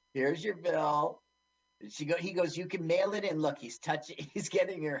bill. Here's your bill. He goes, you can mail it in. Look, he's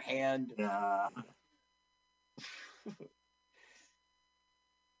getting her hand. Yeah.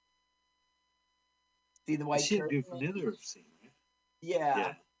 See the white She had curtain? good from the other scene, right?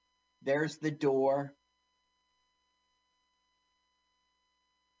 Yeah. There's the door.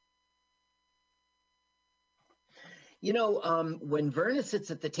 You know, when Verna sits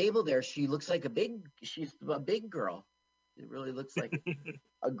at the table there, she's a big girl. It really looks like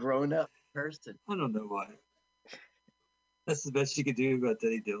a grown-up person. I don't know why. That's the best she could do about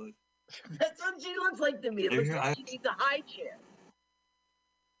Teddy Dillon. That's what she looks like to me. It looks like she needs a high chair.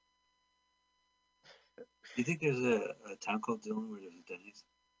 Do you think there's a town called Dillon where there's a Denny's?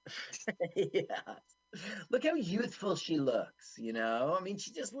 Yeah. Look how youthful she looks, you know? I mean,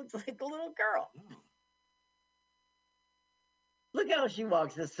 she just looks like a little girl. Oh. Look how she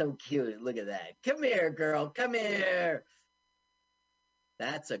walks. That's so cute. Look at that. Come here, girl. Come here.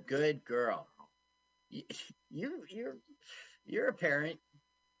 That's a good girl. You're a parent.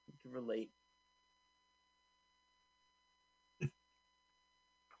 You can relate.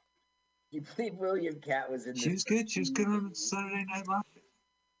 You believe William Cat was in this? She was good. She was good on Saturday Night Live.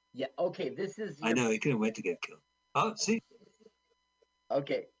 Yeah. Okay. This is. I know. He couldn't wait to get killed. Oh, see.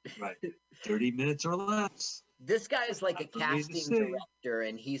 Okay. Right. 30 minutes or less. This guy is like a Amazing casting director,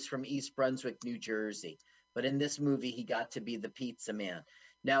 and he's from East Brunswick, New Jersey. But in this movie, he got to be the pizza man.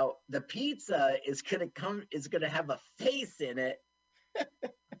 Now, the pizza is gonna have a face in it,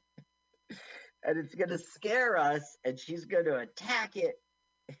 and it's gonna scare us, and she's gonna attack it.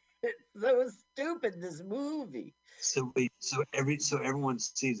 It's so stupid, this movie. So wait, so everyone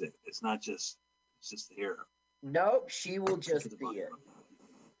sees it. It's just the hero. Nope, she will just see it.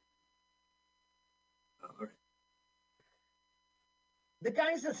 All right. The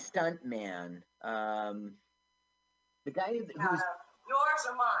guy's a stunt man. The guy who's yours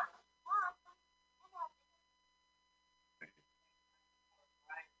or mine?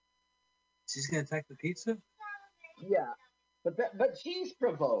 She's gonna attack the pizza. yeah, but she's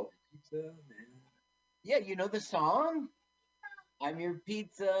provoked. Pizza man. Yeah, you know the song? I'm your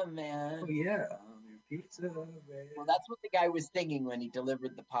pizza man. Oh yeah, I'm your pizza man. Well, that's what the guy was singing when he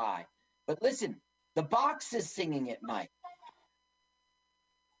delivered the pie. But listen, the box is singing it, Mike.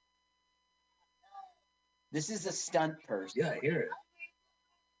 This is a stunt person. Yeah, I hear it.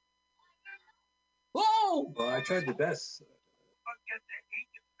 Whoa! Well, I tried the best.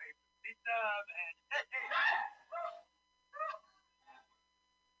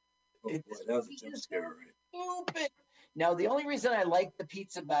 Oh boy, that was a jump scare, right? Stupid. Now, the only reason I like the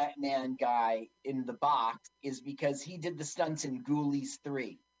Pizza Man guy in the box is because he did the stunts in Ghoulies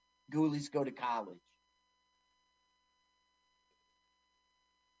 3. Ghoulies Go to College.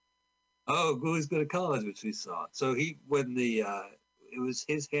 Oh, Ghoulies Go to College, which we saw. So it was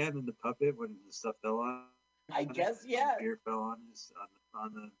his hand in the puppet when the stuff fell on. I guess, yeah. Beer fell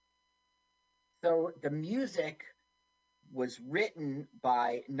on the. So the music was written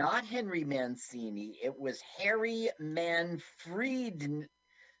by not Henry Mancini. It was Harry Manfredini.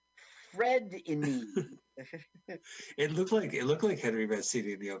 It looked like Henry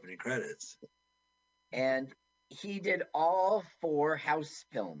Mancini in the opening credits. And he did all 4 house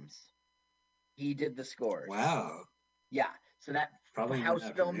films. He did the scores. Wow. Yeah. So that Probably house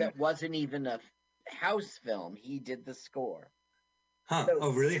one film afternoon. that wasn't even a house film, he did the score. Huh. So-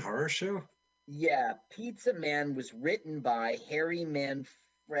 Oh, really? Horror show? Yeah. Pizza Man was written by Harry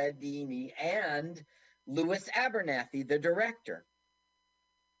Manfredini and Louis Abernathy, the director.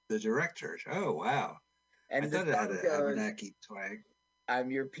 The director. Oh, wow. And I the thought it had song an goes, Abernathy twang.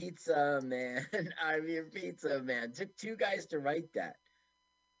 I'm your pizza man. I'm your pizza man. Took 2 guys to write that.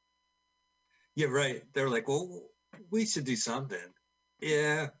 Yeah, right. They're like, well, we should do something.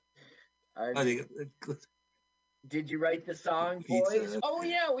 Yeah. I think did you write the song, pizza. boys? Oh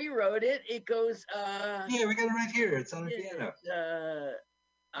yeah, we wrote it. It goes Yeah, we got it right here. It's on the piano.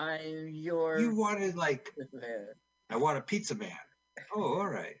 I'm your You wanted like I want a pizza man. Oh, all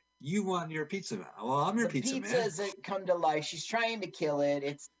right. You want your pizza man. Well, I'm your pizza man. The pizzas that come to life. She's trying to kill it.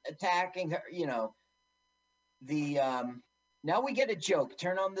 It's attacking her. You know, the now we get a joke.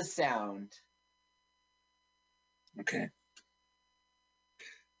 Turn on the sound. Okay.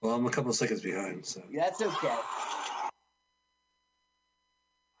 Well, I'm a couple seconds behind, so that's okay.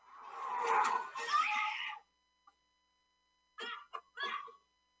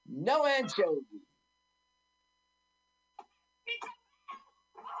 No anchovy.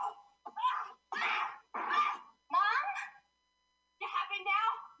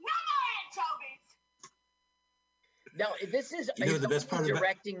 No, this is the best part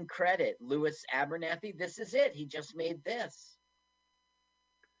directing credit. Louis Abernathy. This is it. He just made this.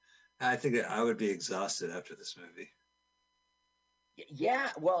 I think that I would be exhausted after this movie.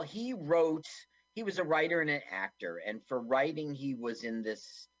 Yeah, well, he was a writer and an actor, and for writing, he was in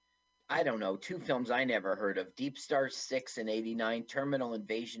this, I don't know, 2 films I never heard of: Deep Star 6 in '89, Terminal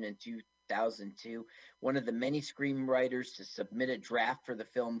Invasion in 2002. One of the many screenwriters to submit a draft for the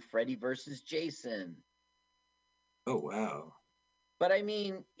film Freddy vs. Jason. Oh, wow. But I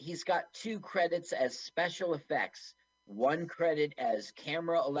mean, he's got 2 credits as special effects, 1 credit as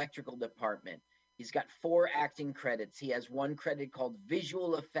camera electrical department. He's got 4 acting credits. He has 1 credit called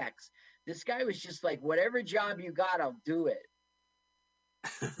visual effects. This guy was just like, whatever job you got, I'll do it.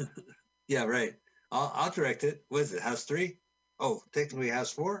 Yeah, right. I'll direct it. What is it, House 3? Oh, technically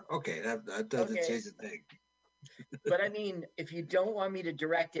House 4? Okay, that doesn't change a thing. But I mean, if you don't want me to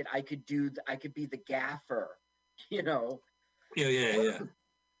direct it, I could be the gaffer. You know. Yeah.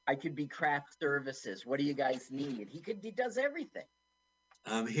 I could be craft services. What do you guys need? He does everything.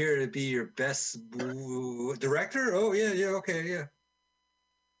 I'm here to be your best director. Oh yeah, okay, yeah.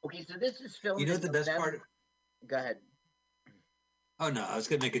 Okay, so this is filmed. You know the best part? Go ahead. Oh no, I was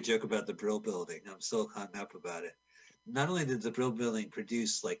gonna make a joke about the Brill Building. I'm still hung up about it. Not only did the Brill Building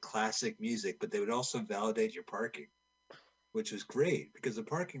produce like classic music, but they would also validate your parking, which was great because the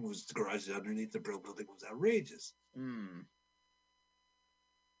parking was the garage underneath the Brill Building was outrageous.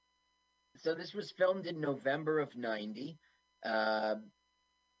 So this was filmed in November of '90, and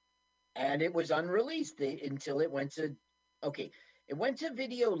it was unreleased until it went to. Okay, it went to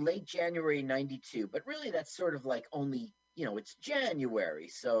video late January '92, but really that's sort of like only, it's January,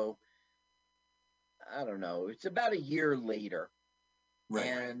 so I don't know. It's about a year later, right?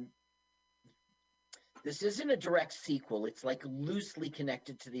 And this isn't a direct sequel. It's like loosely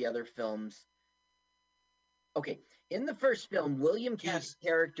connected to the other films. Okay, in the first film, William Catt's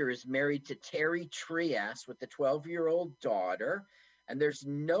character is married to Terry Trias with a 12-year-old daughter, and there's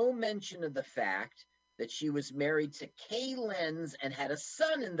no mention of the fact that she was married to Kay Lenz and had a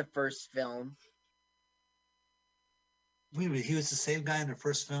son in the first film. Wait a minute, he was the same guy in the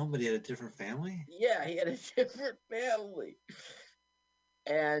first film, but he had a different family? Yeah, he had a different family.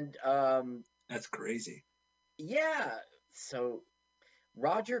 And that's crazy. Yeah, so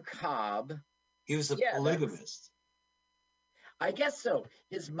Roger Cobb. He was a polygamist. I guess so.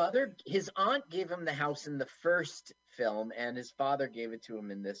 His aunt gave him the house in the first film, and his father gave it to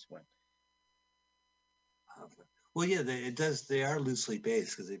him in this one. Well, yeah, they are loosely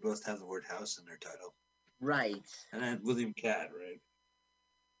based because they both have the word house in their title. Right. And then William Catt, right?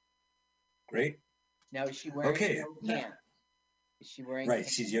 Great. Now is she wearing pants? Is she wearing right,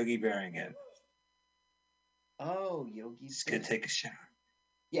 pants? She's Yogi Bearing it. Oh, Yogi. She's gonna take a shower.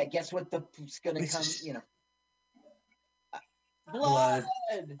 Yeah, guess what? It's gonna come, blood.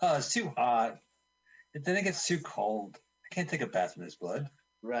 Oh, it's too hot. Then it gets too cold. I can't take a bath in this blood.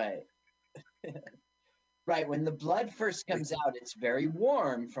 Right. Right. When the blood first comes out, it's very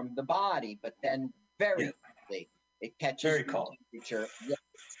warm from the body, but then very quickly it catches very cold temperature. Yeah.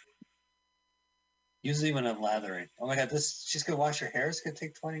 Usually when I'm lathering. Oh my God, she's gonna wash her hair. It's gonna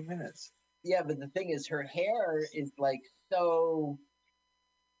take 20 minutes. Yeah, but the thing is, her hair is like so.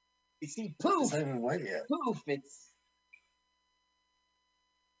 You see, poof. It's not even wet yet. Poof. It's.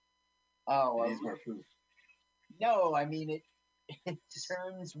 Oh, it needs more poof. No, I mean it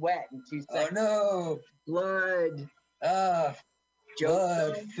turns wet in 2 seconds. Oh no! Blood.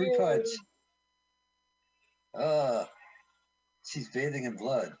 Blood. Fruit punch. She's bathing in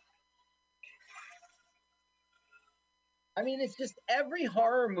blood. I mean, it's just every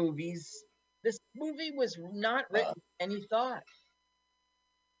horror movies. This movie was not written with any thought.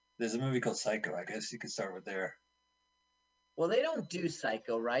 There's a movie called Psycho. I guess you could start with there. Well, they don't do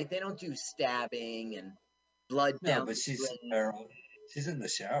Psycho, right? They don't do stabbing and blood No, down but the she's drain. she's in the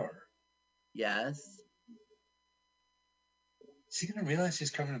shower. Yes. Is she gonna realize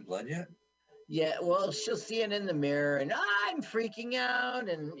she's covered in blood yet? Yeah, well, she'll see it in the mirror and I'm freaking out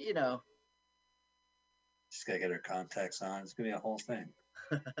and, She's gotta get her contacts on. It's gonna be a whole thing.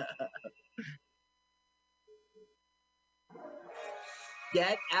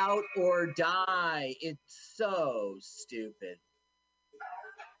 Get out or die. It's so stupid.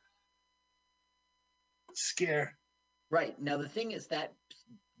 Scare. Right. Now, the thing is that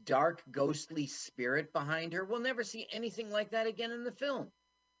dark, ghostly spirit behind her, we'll never see anything like that again in the film.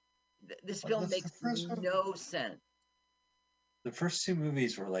 This film that's the makes first one. no sense. The first two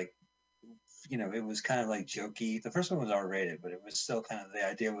movies were like, it was kind of like jokey. The first one was R-rated, but it was still kind of, the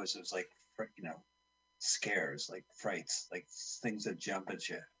idea was it was like, scares, like frights, like things that jump at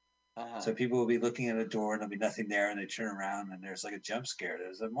you. So people will be looking at a door and there'll be nothing there, and they turn around and there's like a jump scare.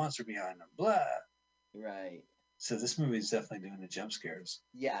 There's a monster behind them. Blah. Right. So this movie is definitely doing the jump scares.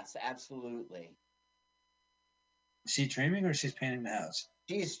 Yes, absolutely. Is she dreaming or she's painting the house?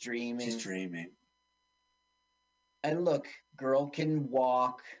 She's dreaming. She's dreaming. And look, girl can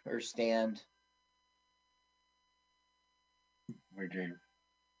walk or stand. Her dream.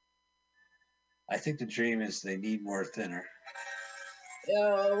 I think the dream is they need more thinner.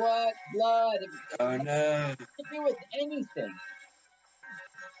 Oh, what? Blood. Oh, no. It could do with anything.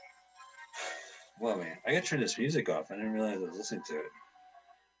 Well, man, I gotta turn this music off. I didn't realize I was listening to it.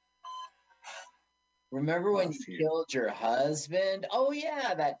 Remember when you killed your husband? Oh,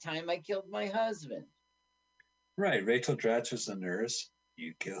 yeah, that time I killed my husband. Right, Rachel Dratch was the nurse.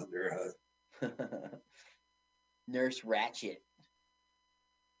 You killed her husband. Nurse Ratchet.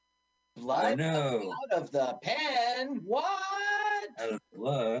 Blood out of the pen. What? Out of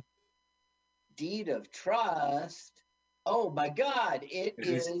blood. Deed of trust. Oh my God! It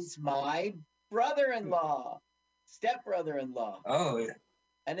is my brother-in-law, step-brother-in-law. Oh, yeah.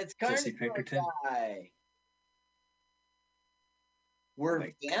 And it's Jesse Pinkerton. guy.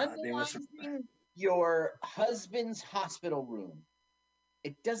 We're vandalizing your husband's hospital room.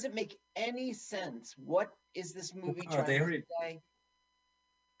 It doesn't make any sense. What is this movie trying to say?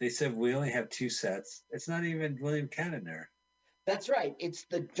 They said we only have 2 sets. It's not even William Cat in there. That's right. It's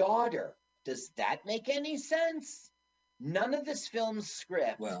the daughter. Does that make any sense? None of this film's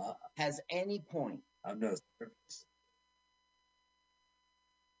script has any point. I'm no therapist.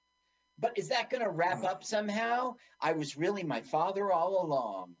 But is that going to wrap up somehow? I was really my father all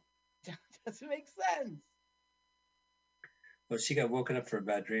along. Doesn't make sense. Well, she got woken up for a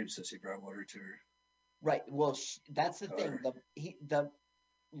bad dream, so she brought water to her. Right. Well, that's the thing. The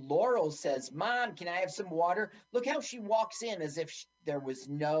Laurel says, "Mom, can I have some water?" Look how she walks in as if there was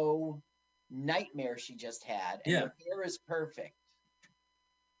no nightmare she just had. And her hair is perfect.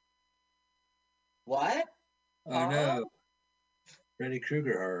 What? Oh, no. Freddy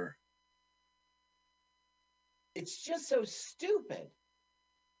Krueger horror. It's just so stupid.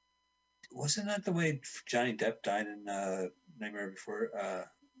 Wasn't that the way Johnny Depp died in Nightmare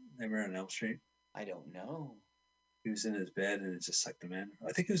on Elm Street? I don't know. He was in his bed and it just sucked him in.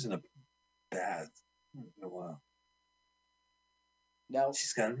 I think he was in a bath. A while. No.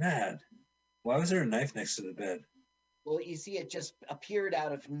 She's got mad. Why was there a knife next to the bed? Well, you see, it just appeared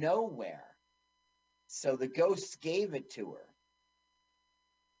out of nowhere. So the ghosts gave it to her.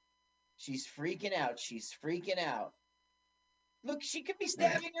 She's freaking out. She's freaking out. Look, she could be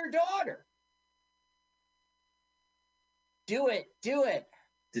stabbing her daughter. Do it. Do it.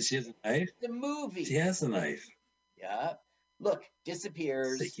 Does she have a knife? The movie. She has a knife. Yeah. Look,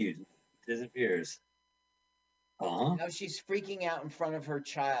 disappears. Disappears. Now she's freaking out in front of her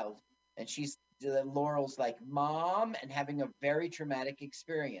child. And Laurel's like, "Mom," and having a very traumatic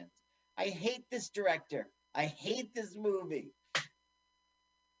experience. I hate this director. I hate this movie.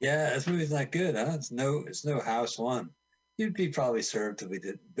 Yeah, this movie's not good, huh? It's no House 1. You'd be probably served if we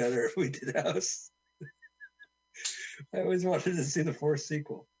did better if we did House. I always wanted to see the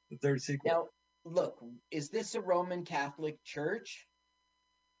third sequel. Now, look, is this a Roman Catholic church?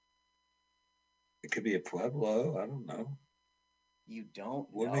 It could be a Pueblo. I don't know. You don't know?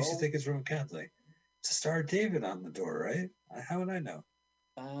 What makes you think it's Roman Catholic? It's a Star of David on the door, right? How would I know?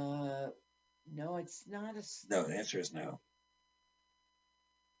 No, it's not a... No, the answer is no.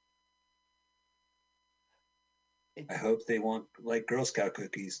 I hope they want, like, Girl Scout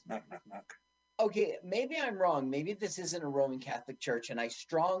cookies. Knock, knock, knock. Okay, maybe I'm wrong. Maybe this isn't a Roman Catholic church, and I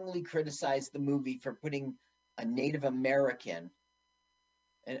strongly criticize the movie for putting a Native American.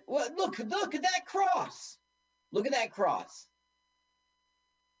 And well, look at that cross. Look at that cross.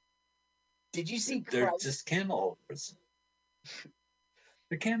 Did you see They're Christ? just candle holders.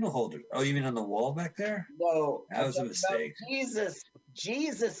 The candle holder. Oh, you mean on the wall back there? No, That was a mistake.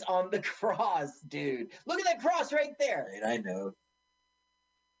 Jesus on the cross, dude. Look at that cross right there. Right, I know.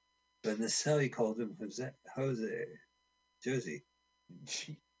 But in the cell, he called him Josie.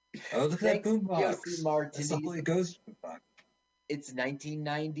 Oh, look at that boombox. That's the Holy Ghost boombox. It's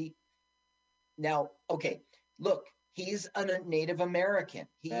 1990. Now, okay, look, he's a Native American.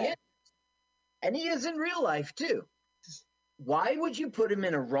 He is. And he is in real life, too. Why would you put him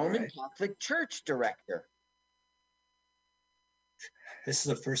in a Roman Catholic church director? This is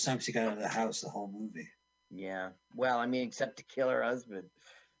the first time she got out of the house the whole movie. Yeah. Well, I mean, except to kill her husband.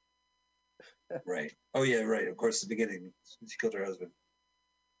 Right. Oh, yeah, right. Of course, the beginning, she killed her husband.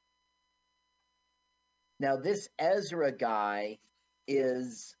 Now, this Ezra guy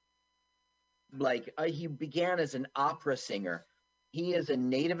is like, he began as an opera singer. He is a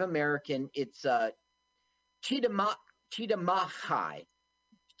Native American. It's Cheetahmahai.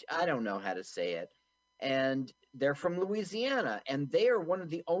 I don't know how to say it. And they're from Louisiana. And they are one of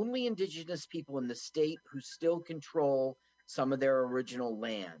the only indigenous people in the state who still control some of their original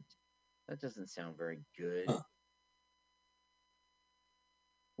land. That doesn't sound very good. Huh.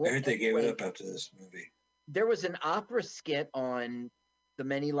 Well, I heard they gave it up after this movie. There was an opera skit on The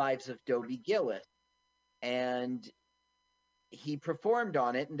Many Lives of Dobie Gillis, and he performed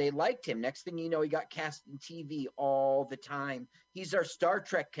on it, and they liked him. Next thing you know, he got cast in TV all the time. He's our Star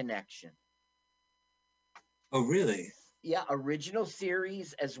Trek connection. Oh, really? Yeah, original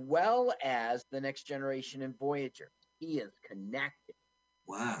series as well as The Next Generation and Voyager. He is connected.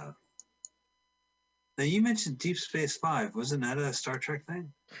 Wow. Now, you mentioned Deep Space Five. Wasn't that a Star Trek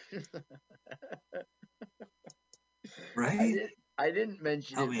thing? Right? I didn't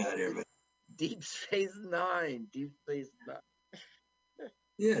mention Help me out here, but Deep Space Nine. Deep Space Nine.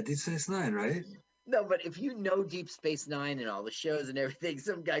 Yeah, Deep Space Nine, right? No, but if you know Deep Space Nine and all the shows and everything,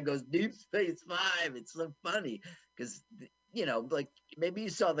 some guy goes Deep Space Five. It's so funny because, you know, like maybe you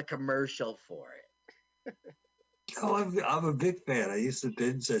saw the commercial for it. Oh, I'm a big fan. I used to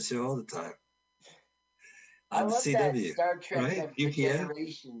binge that show all the time. I love CW, that Star Trek right? of the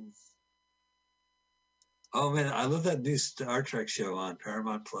Generations. Oh man, I love that new Star Trek show on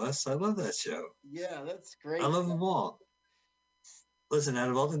Paramount Plus. I love that show. Yeah, that's great. I love them all. Listen, out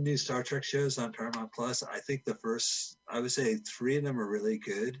of all the new Star Trek shows on Paramount Plus, I think the first, I would say 3 of them are really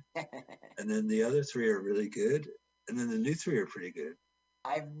good. And then the other 3 are really good. And then the new 3 are pretty good.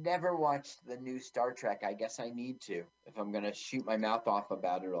 I've never watched the new Star Trek. I guess I need to if I'm going to shoot my mouth off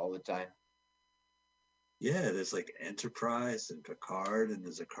about it all the time. Yeah, there's like Enterprise and Picard, and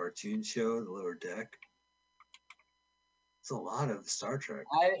there's a cartoon show, The Lower Deck. It's a lot of Star Trek.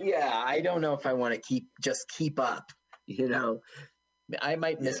 I don't know if I want to keep up, you know. I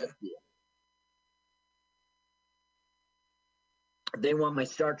might miss a few. They want my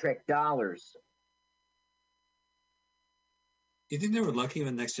Star Trek dollars. You think they were lucky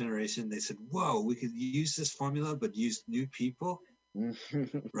when Next Generation, they said, whoa, we could use this formula, but use new people?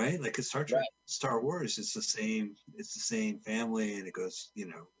 Right? Like a Star Trek, Star Wars, it's the same family, and it goes, you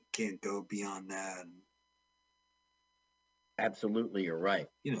know, can't go beyond that. Absolutely, you're right.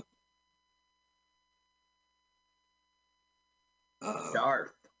 You know.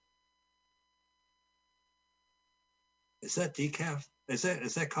 Darth. Is that decaf? Is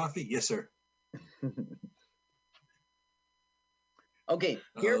that coffee? Yes, sir. Okay,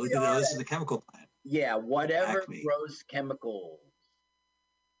 here look at that. This is the chemical plant. Yeah, whatever grows chemicals.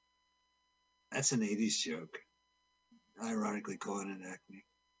 That's an 80s joke. Ironically calling it Acme.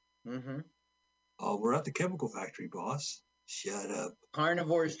 Mm-hmm. Oh, we're at the chemical factory, boss. Shut up.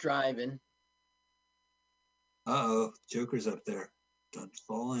 Carnivore's driving. Uh-oh, Joker's up there. Don't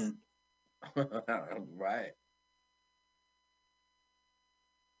fall in. Right.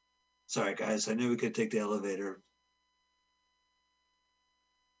 Sorry, guys. I knew we could take the elevator.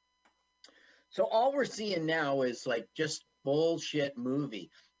 So all we're seeing now is like just bullshit movie.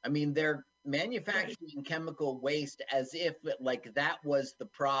 I mean, they're manufacturing chemical waste as if like that was the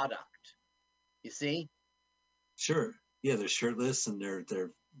product. You see? Sure. Yeah, they're shirtless and they're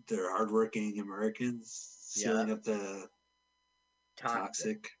hardworking Americans sealing up the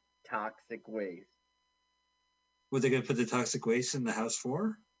toxic waste. Were they going to put the toxic waste in the house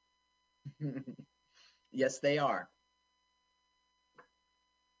for? Yes, they are.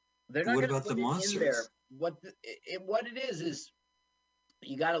 They're not What gonna about the put it in monsters? there. What it is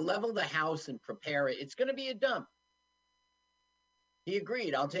you got to level the house and prepare it. It's going to be a dump. He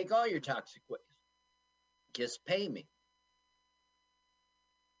agreed. I'll take all your toxic waste. Just pay me.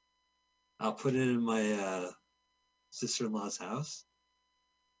 I'll put it in my sister-in-law's house.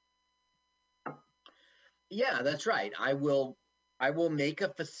 Yeah, that's right. I will make a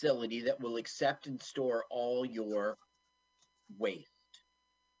facility that will accept and store all your waste.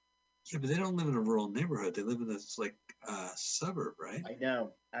 Yeah, but they don't live in a rural neighborhood. They live in this like suburb, right? I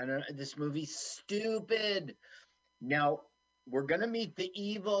know. This movie's stupid. Now we're gonna meet the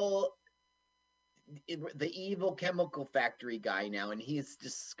evil chemical factory guy now, and he's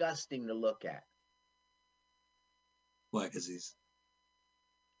disgusting to look at. Why? Because he's.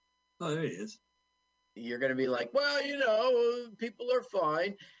 Oh, there he is. You're gonna be like, well, people are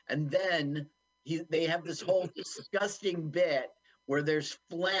fine, and then they have this whole disgusting bit where there's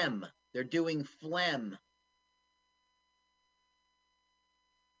phlegm. They're doing phlegm.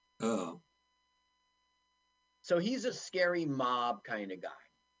 Oh. So he's a scary mob kind of guy.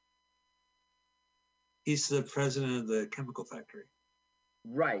 He's the president of the chemical factory.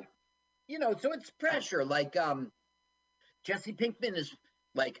 Right. So it's pressure. Like Jesse Pinkman is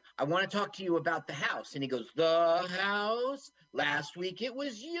like, I want to talk to you about the house. And he goes, the house? Last week it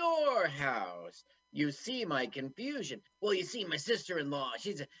was your house. You see my confusion. Well, you see, my sister-in-law,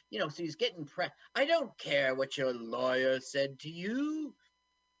 she's so he's getting I don't care what your lawyer said to you.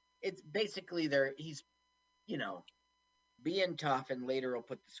 It's basically he's, being tough, and later he'll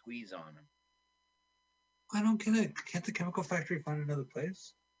put the squeeze on him. I don't get it. Can't the chemical factory find another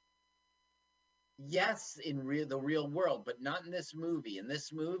place? Yes, in the real world, but not in this movie. In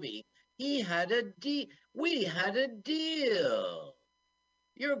this movie, we had a deal.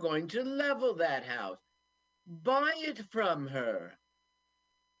 You're going to level that house. Buy it from her.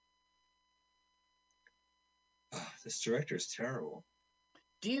 Oh, this director is terrible.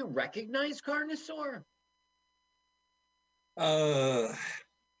 Do you recognize Carnosaur?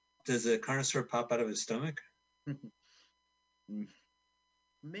 Does a Carnosaur pop out of his stomach?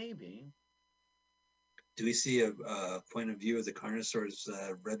 Maybe. Do we see a point of view of the Carnosaur's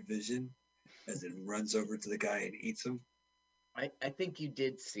red vision as it runs over to the guy and eats him? I think you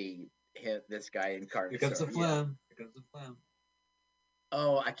did see this guy in Carnosaur. Here comes the phlegm. Yeah. Here comes the phlegm.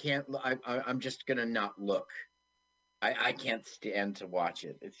 Oh, I can't. I'm just gonna not look. I can't stand to watch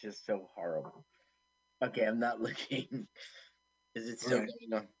it. It's just so horrible. Okay, I'm not looking. Is it still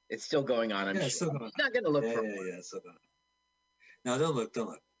going on? It's still going on. I'm it's still going on. Not gonna look for. Yeah, it's still going on. No, don't look.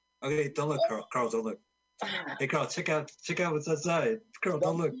 Okay, don't look, Carl. Carl, don't look. Hey, Carl, check out what's outside. Carl,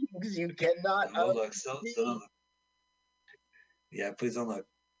 don't look. You cannot. Don't look. Don't look. Yeah, please don't look.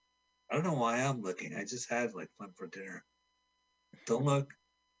 I don't know why I'm looking. I just had phlegm for dinner. Don't look.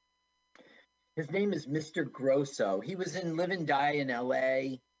 His name is Mr. Grosso. He was in Live and Die in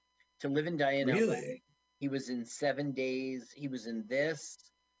L.A. To Live and Die in L.A. He was in 7 Days. He was in this.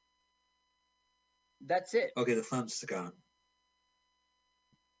 That's it. Okay, the phlegm's gone.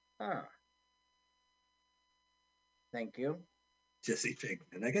 Huh. Thank you. Jesse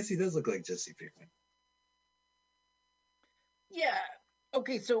Pinkman. I guess he does look like Jesse Pinkman. Yeah.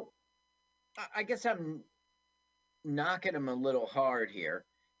 Okay, so I guess I'm knocking him a little hard here.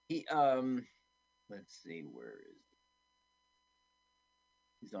 He let's see, where is he?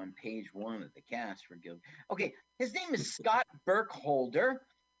 He's on page 1 of the cast for Guild. Okay, his name is Scott Burkholder,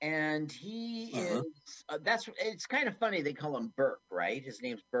 and he is it's kind of funny they call him Burke, right? His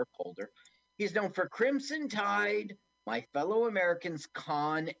name's Burkholder. He's known for Crimson Tide, My Fellow Americans,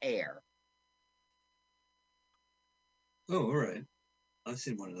 Con Air. Oh, all right. I've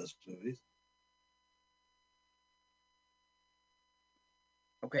seen one of those movies.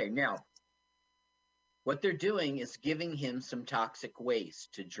 Okay, now, what they're doing is giving him some toxic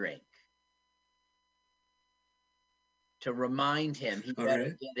waste to drink. To remind him he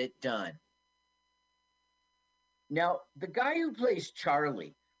better get it done. Now, the guy who plays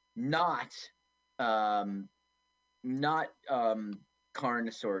Charlie, not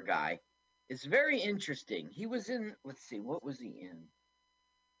Carnosaur guy, is very interesting. He was in, let's see, what was he in?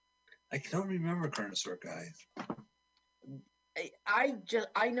 I don't remember Carnosaur guy.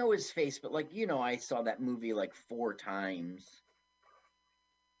 I know his face, but I saw that movie 4 times.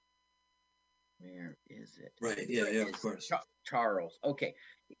 Where is it? Right, yeah, of course. Charles. Okay.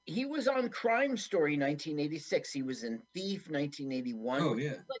 He was on Crime Story 1986. He was in Thief 1981. Oh,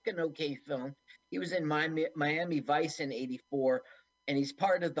 yeah. An okay film. He was in Miami Vice in 84, and he's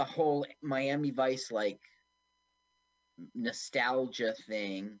part of the whole Miami Vice nostalgia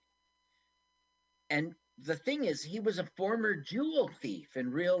thing. And the thing is, he was a former jewel thief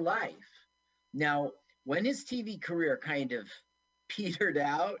in real life. Now, when his TV career kind of petered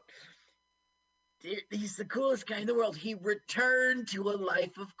out, he's the coolest guy in the world. He returned to a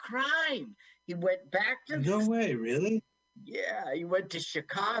life of crime. He went back to... No way, really? Yeah, he went to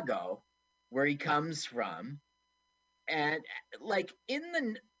Chicago, where he comes from. And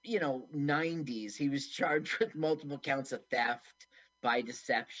 90s. He was charged with multiple counts of theft by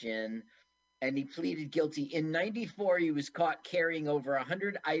deception, and he pleaded guilty. In 94, he was caught carrying over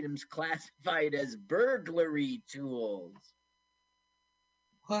 100 items classified as burglary tools.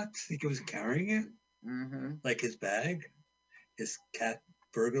 What? He was carrying it? Mm-hmm. Like his bag? His cat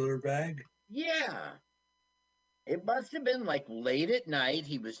burglar bag? Yeah. It must have been like late at night.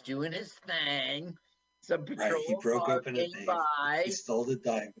 He was doing his thing. Some patrol Right, he broke car open a came safe. by. He stole the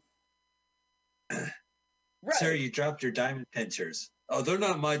diamond. Right. Sir, you dropped your diamond pinchers. Oh, they're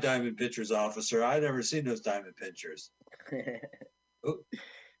not my diamond pinchers, officer. I've never seen those diamond pinchers. Oh,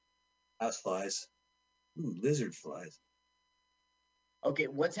 house flies. Ooh, lizard flies. Okay,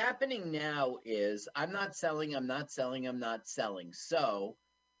 what's happening now is I'm not selling. So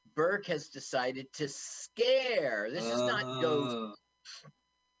Burke has decided to scare. This is not ghost.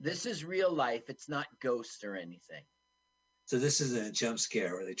 This is real life. It's not ghost or anything. So this isn't a jump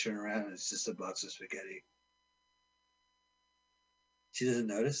scare where they turn around and it's just a box of spaghetti. She doesn't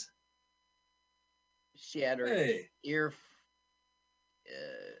notice? She had her ear.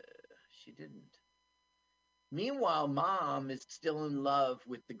 She didn't. Meanwhile, Mom is still in love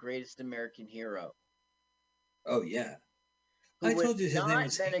with the greatest American hero. Oh, yeah. I told you his name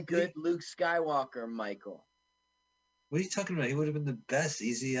was been a good Luke Skywalker, Michael. What are you talking about? He would have been the best,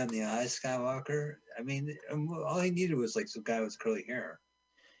 easy on the eyes Skywalker. I mean, all he needed was like some guy with curly hair.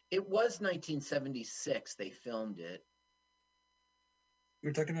 It was 1976. They filmed it. We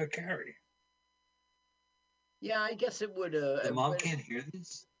were talking about Carrie. Yeah, I guess it would have. The mom can't hear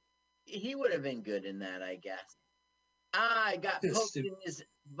this? He would have been good in that, I guess. I got poked in his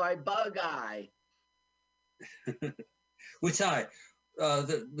by bug eye. Which eye?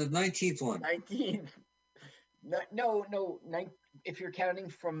 The 19th one. 19th. No. If you're counting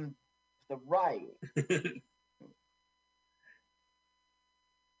from the right.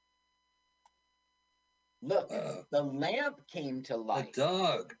 Look, the lamp came to life. A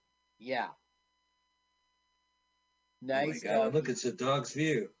dog. Yeah. Nice. Oh my God! Look, it's a dog's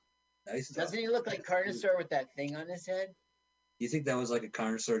view. Nice. Doesn't he look like Carnosaur with that thing on his head? You think that was like a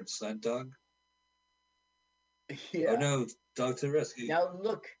Carnosaur stunt dog? Yeah. Oh no! Dog to the rescue. Now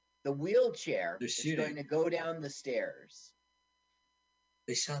look, the wheelchair is shooting. going to go down the stairs.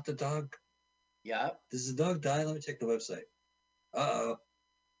 They shot the dog. Yep. Does the dog die? Let me check the website. Uh-oh.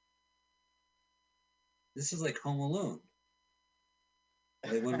 This is like Home Alone.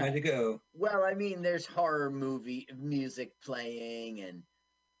 Only one way to go. Well, I mean, there's horror movie music playing, and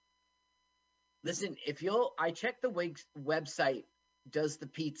listen, I checked the website, Does the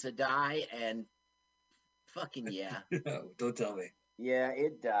Pizza Die? And fucking yeah. No, don't tell me. Yeah,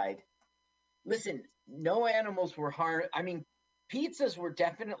 it died. Listen, no animals were harmed. I mean, pizzas were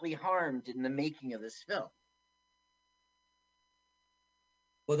definitely harmed in the making of this film.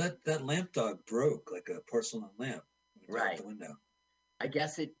 Well, that lamp dog broke like a porcelain lamp. Right. Out the window. I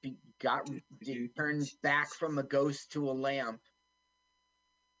guess it turned back from a ghost to a lamp.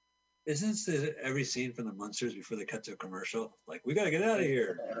 Isn't this every scene from the Munsters before they cut to a commercial? Like, we got to get out of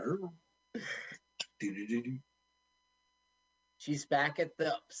here. She's back at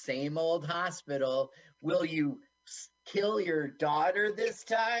the same old hospital. Will you kill your daughter this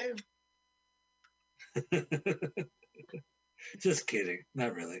time? Just kidding.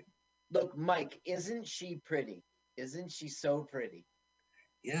 Not really. Look, Mike, isn't she pretty? Isn't she so pretty?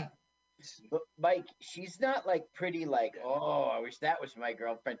 Yeah. But Mike, she's not like pretty like, oh, I wish that was my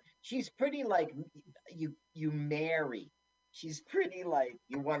girlfriend. She's pretty like you marry. She's pretty like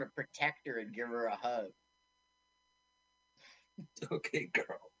you want to protect her and give her a hug. Okay,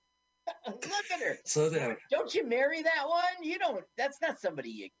 girl. Look at her. Slow down. Don't you marry that one? You don't. That's not somebody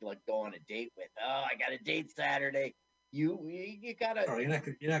you like go on a date with. Oh, I got a date Saturday. You gotta. Oh, you're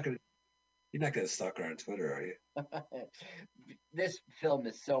not gonna stalk her on Twitter, are you? This film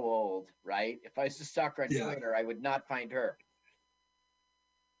is so old, right? If I was to stalk her on Twitter, I would not find her.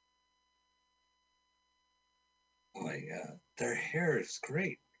 Oh my God, their hair is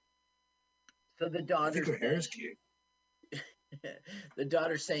great. So the daughter. I think her hair is cute. The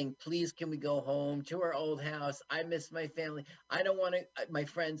daughter's saying, please, can we go home to our old house? I miss my family. I don't want to, my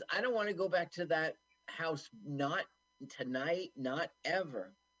friends, I don't want to go back to that house. Not tonight, not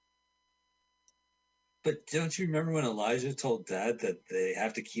ever. But don't you remember when Elijah told Dad that they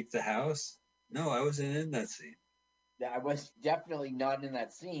have to keep the house? No, I wasn't in that scene. I was definitely not in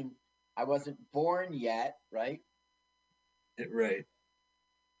that scene. I wasn't born yet, right? Right.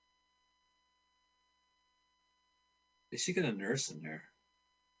 Is she gonna nurse in there?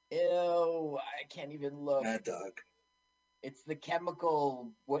 Ew, I can't even look. Mad dog. It's the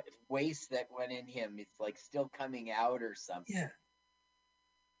chemical waste that went in him. It's like still coming out or something. Yeah.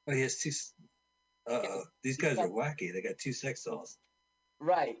 Oh, he has two. These guys are wacky. They got two sex dolls.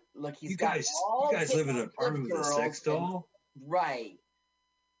 Right. Look, he's You got guys, all you guys live in an pictures of apartment with a sex girls and- doll? right.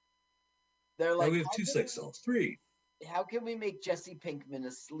 They're Now like, we have two sex dolls. 3. how can we make Jesse Pinkman a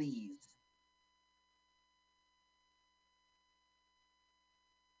sleaze?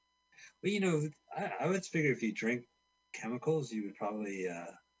 Well, I would figure if you drink chemicals, you would probably, I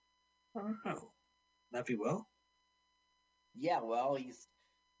don't know, not be well. Yeah, well, he's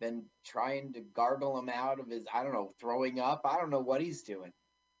been trying to gargle him out of his, I don't know, throwing up. I don't know what he's doing.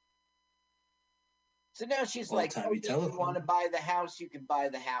 So now she's like, Old-timey okay, if you telephone. want to buy the house, you can buy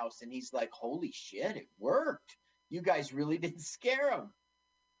the house. And he's like, holy shit, it worked. You guys really didn't scare him.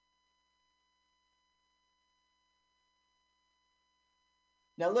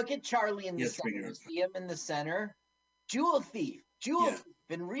 Now look at Charlie in the Yes, center. Springer. You see him in the center? Jewel thief. Jewel Yeah. thief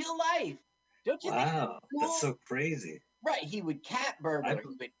in real life. Don't you think Wow, that's cool? that's so crazy. Right, he would cat burglar. I- He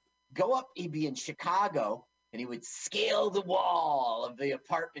would go up, he'd be in Chicago, and he would scale the wall of the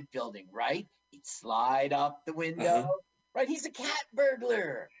apartment building, right? He'd slide up the window. Right, he's a cat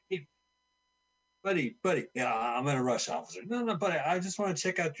burglar. Buddy, yeah, I'm in a rush, officer. No, buddy, I just want to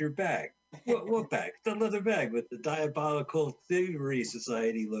check out your bag. What bag? The leather bag with the Diabolical Thievery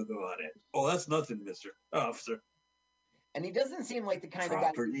Society logo on it. Oh, that's nothing, Mr. Officer. And he doesn't seem like the kind of guy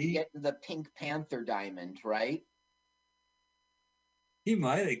who Property. would get the Pink Panther diamond, right? He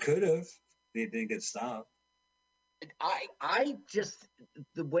might, he could have. He didn't get stopped. I just,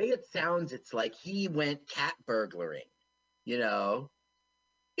 the way it sounds, it's like he went cat burglaring, you know?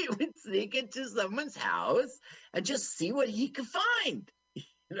 He would sneak into someone's house and just see what he could find, you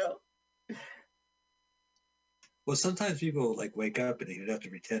know? Well, sometimes people like wake up and he'd have to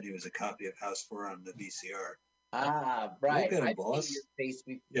pretend he was a copy of House 4 on the VCR. Ah, right. Look at him, I've boss. seen your face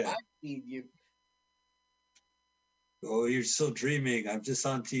before. Yeah. I've seen you. Oh, you're still dreaming. I'm just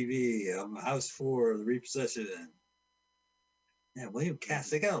on TV. I'm House 4, the repossession. Yeah, William Katz.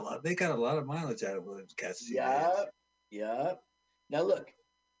 They got a lot of mileage out of William Katz. Yeah. Now look,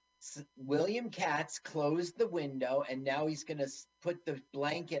 William Katz closed the window, and now he's gonna put the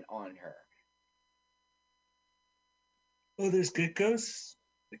blanket on her. Oh, there's good ghosts.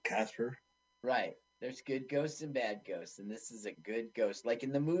 The Casper. Right. There's good ghosts and bad ghosts, and this is a good ghost, like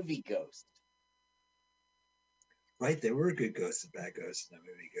in the movie Ghost. Right, there were good ghosts and bad ghosts in that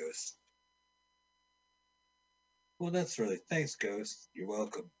movie Ghost. Well, that's really thanks, Ghost. You're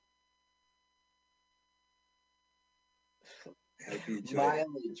welcome. I hope you enjoy it.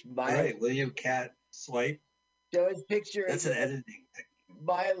 All right, William Cat Swipe. Show his picture. That's an editing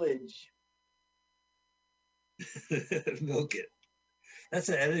mileage. Milk it. That's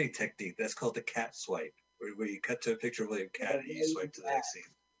an editing technique. That's called the cat swipe, where you cut to a picture of William Cat and you swipe to the next scene.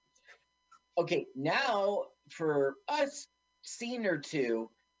 Okay, now for a scene or two,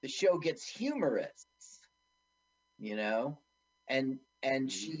 the show gets humorous, you know, and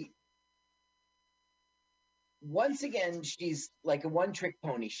she, once again, she's like a one-trick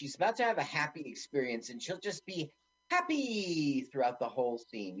pony. She's about to have a happy experience, and she'll just be happy throughout the whole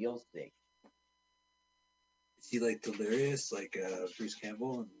scene. You'll see. Is he like delirious, like Bruce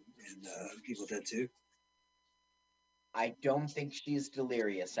Campbell in Evil Dead 2? I don't think she's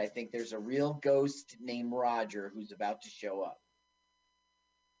delirious. I think there's a real ghost named Roger who's about to show up.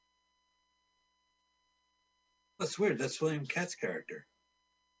 That's weird. That's William Katz's character.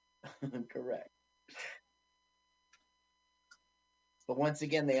 Correct. But once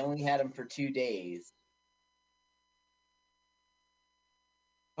again, they only had him for 2 days.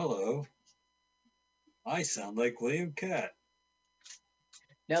 Hello. I sound like William Cat.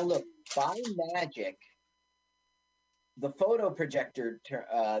 Now look, by magic, the photo projector,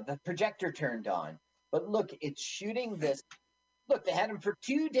 the projector turned on. But look, it's shooting this. Look, they had him for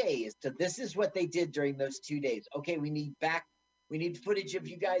 2 days. So this is what they did during those 2 days. Okay, we need footage of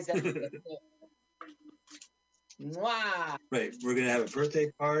you guys. Mwah. Right, we're gonna have a birthday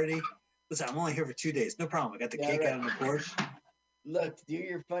party. Listen, I'm only here for 2 days. No problem. I got the cake out on the porch. Look, do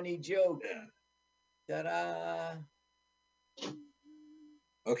your funny joke. Yeah. Ta-da!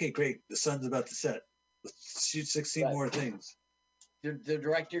 Okay, great. The sun's about to set. Let's shoot 16 more things. The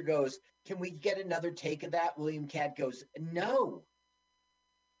director goes, "Can we get another take of that?" William Cat goes, "No."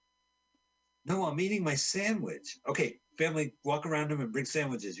 No, I'm eating my sandwich. Okay, family, walk around them and bring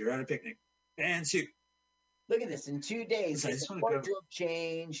sandwiches. You're at a picnic. And shoot. Look at this. In 2 days, Listen, I just the wanna go- wardrobe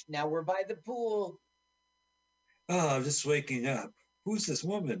changed. Now we're by the pool. Oh, I'm just waking up. Who's this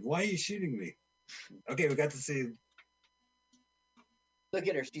woman? Why are you shooting me? Okay, we got to see. Look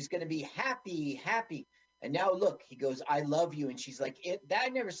at her. She's going to be happy. And now look, he goes, "I love you." And she's like, I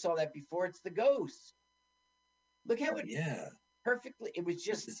never saw that before. It's the ghost. Look how it Yeah. perfectly. It was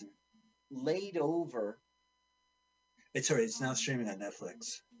just laid over. It's all right. It's now streaming on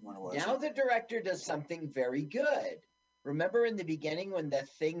Netflix. You want to watch Now it? the director does something very good. Remember in the beginning when the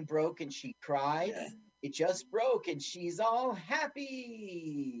thing broke and she cried? Yeah. It just broke and she's all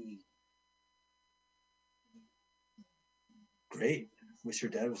happy. Great. Wish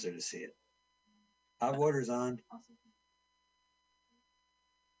your dad was there to see it. Hot water's on.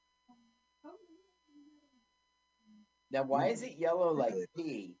 Now, why is it yellow like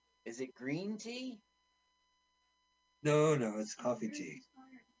tea? Is it green tea? No, it's coffee tea.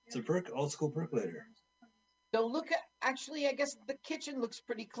 It's a old school percolator. So look at, actually, I guess the kitchen looks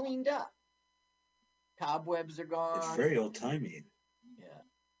pretty cleaned up. Cobwebs are gone. It's very old timey.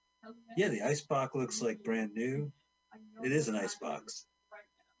 Yeah. Yeah, the ice box looks like brand new. It is an ice box.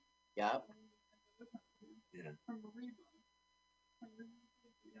 Yeah. Yeah.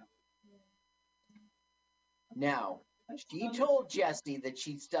 Now, she told Jesse that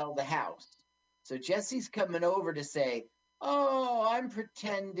she'd sell the house. So Jesse's coming over to say, oh, I'm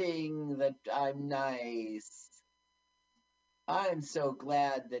pretending that I'm nice. I'm so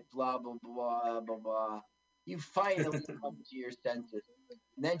glad that blah, blah, blah, blah, blah. You finally come to your senses.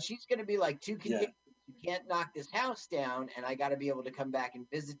 And then she's going to be like, two conditions. You can't knock this house down, and I got to be able to come back and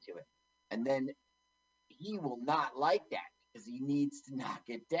visit to it. And then he will not like that because he needs to knock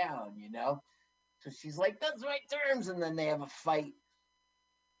it down, you know? So she's like, that's right terms. And then they have a fight.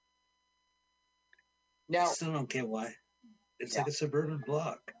 Now, I still don't get why. It's like a suburban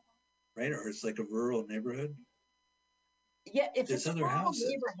block, right? Or it's like a rural neighborhood. Yeah, if There's it's a other rural houses.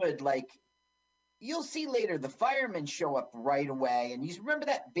 neighborhood, like you'll see later, the firemen show up right away, and you remember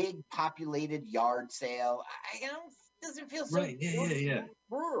that big populated yard sale. I don't doesn't feel so Right, yeah.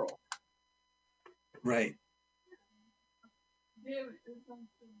 rural. Right.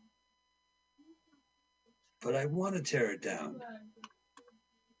 But I want to tear it down.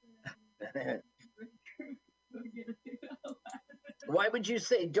 Why would you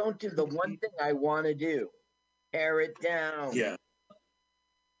say don't do the one thing I want to do? Tear it down. Yeah.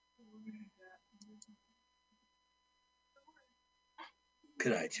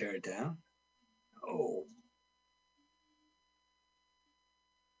 Could I tear it down? Oh.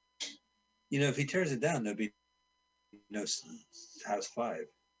 You know, if he tears it down, there'll be no House 5.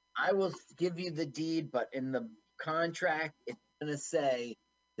 I will give you the deed, but in the contract, it's going to say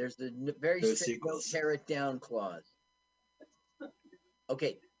there's a very No strict no sequels. tear it down clause.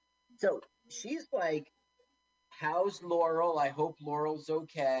 Okay, so she's like, how's Laurel? I hope Laurel's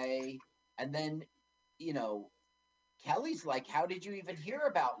okay. And then, you know, Kelly's like, how did you even hear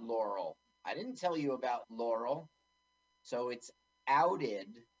about Laurel? I didn't tell you about Laurel. So it's outed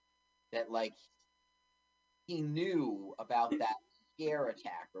that, like, he knew about that scare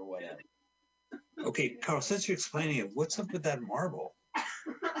attack or whatever. Okay, Carl, since you're explaining it, what's up with that marble?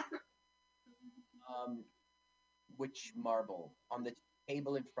 Which marble? On the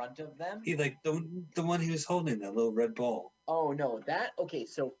table in front of them? He like the one he was holding, that little red ball. Oh, no, that, okay,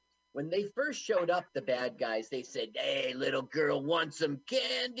 so when they first showed up, the bad guys, they said, hey, little girl, want some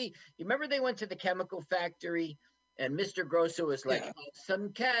candy? You remember they went to the chemical factory and Mr. Grosso was like, have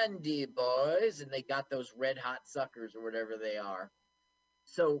some candy, boys. And they got those red hot suckers or whatever they are.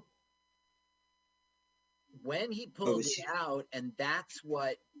 So when he pulled it out, and that's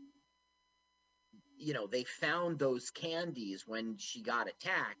what, you know, they found those candies when she got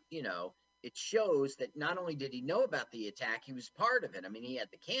attacked, you know, it shows that not only did he know about the attack, he was part of it. I mean, he had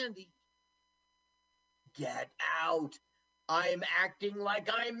the candy. Get out. I'm acting like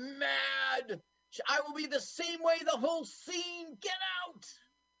I'm mad. I will be the same way the whole scene. Get out.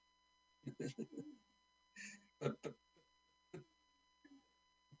 but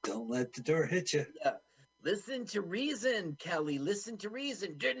don't let the door hit you. Yeah. Listen to reason, Kelly. Listen to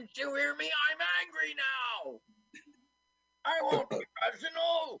reason. Didn't you hear me? I'm angry now. I won't be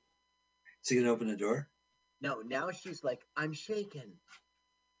rational. Is he gonna open the door? No, now she's like, I'm shaken.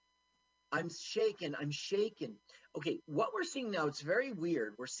 I'm shaken. I'm shaken. Okay, what we're seeing now, it's very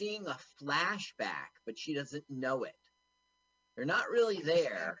weird. We're seeing a flashback, but she doesn't know it. They're not really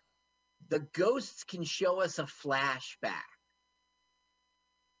there. The ghosts can show us a flashback.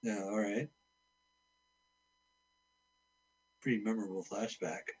 Yeah, all right. Pretty memorable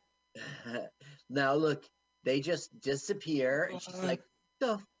flashback. Now look, they just disappear, and she's like,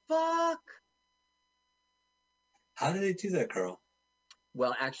 the fuck? How did they do that, Carl?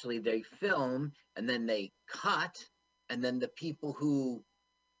 Well, actually, they film, and then they cut, and then the people who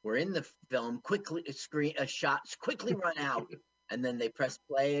were in the film quickly shots quickly run out, and then they press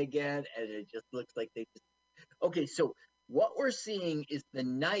play again, and it just looks like they just... Okay, so what we're seeing is the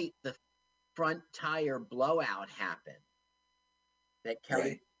night the front tire blowout happened. that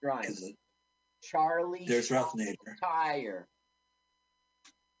Kelly Right. drives. Charlie There's shot Lwaflmoyt. the tire.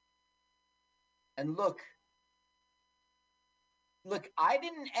 And look, I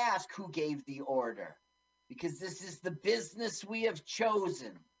didn't ask who gave the order because this is the business we have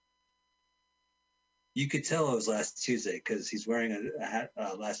chosen. You could tell it was last Tuesday because he's wearing a hat,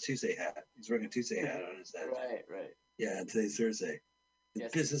 last Tuesday hat. He's wearing a Tuesday hat on his head. Right. Yeah, and today's Thursday. The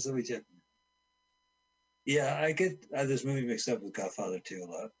Yes. business that we do. Yeah, I get this movie mixed up with Godfather 2 a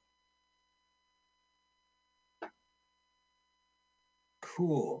lot.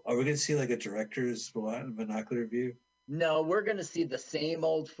 Cool. Are we going to see like a director's binocular view? No, we're going to see the same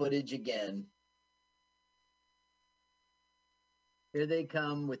old footage again. Here they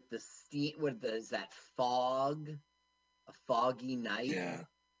come with the steam. Is that fog? A foggy night? Yeah.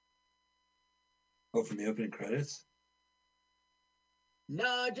 Oh, from the opening credits?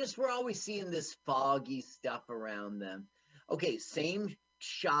 No, just we're always seeing this foggy stuff around them. Okay, same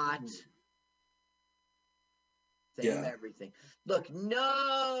shot. Same everything. Look,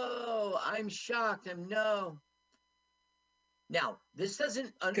 no, I'm shocked. No. Now, this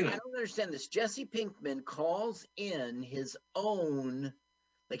doesn't, I don't understand this. Jesse Pinkman calls in his own,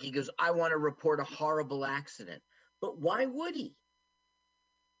 like he goes, I want to report a horrible accident. But why would he?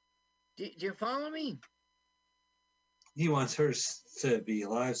 Do you follow me? He wants her to be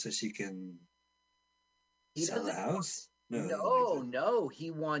alive so she can sell the house? No. He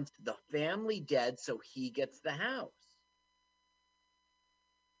wants the family dead so he gets the house.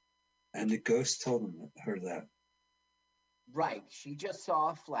 And the ghost told her that. Right. She just saw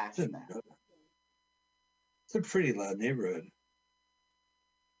a flashback. It's a pretty loud neighborhood.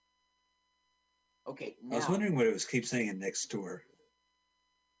 Okay. I was wondering what it was keep saying next door.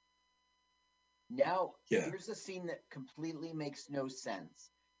 Now, here's a scene that completely makes no sense.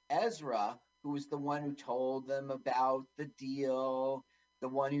 Ezra, who was the one who told them about the deal, the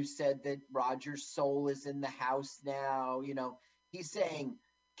one who said that Roger's soul is in the house now, he's saying,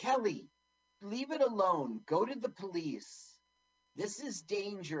 Kelly, leave it alone. Go to the police. This is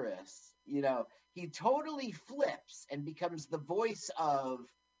dangerous. He totally flips and becomes the voice of,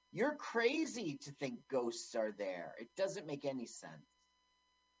 you're crazy to think ghosts are there. It doesn't make any sense.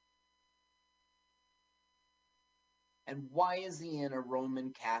 And why is he in a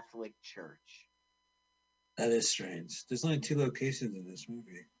Roman Catholic church? That is strange. There's only 2 locations in this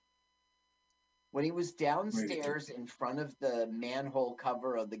movie. When he was downstairs in front of the manhole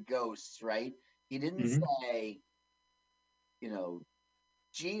cover of the ghosts, right? He didn't say,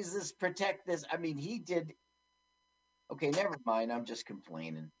 Jesus, protect this. I mean, he did. Okay, never mind. I'm just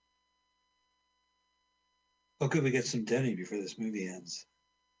complaining. How could we get some Denny before this movie ends?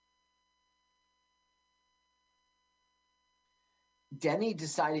 Denny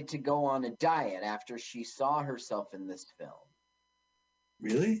decided to go on a diet after she saw herself in this film.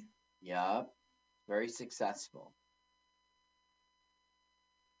 Really? Yeah, very successful.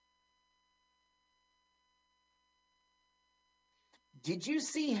 Did you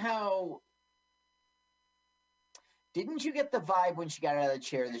see how... Didn't you get the vibe when she got out of the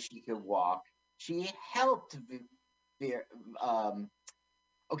chair that she could walk? She helped...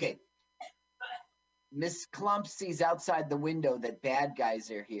 Okay. Miss Clump sees outside the window that bad guys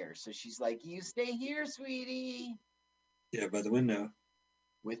are here. So she's like, you stay here, sweetie. Yeah, by the window.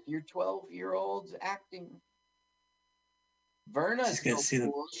 With your 12-year-olds acting. Verna's no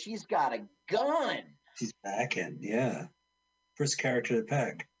fool. She's got a gun. She's backing, yeah. First character to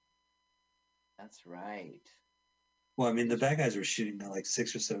pack. That's right. Well, I mean, the bad guys were shooting like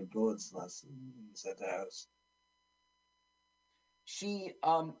 6 or 7 bullets inside the house. She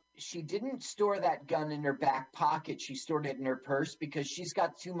didn't store that gun in her back pocket. She stored it in her purse because she's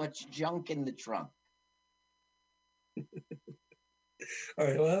got too much junk in the trunk. All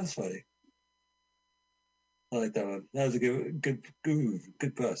right, well, that's funny. I like that one. That was a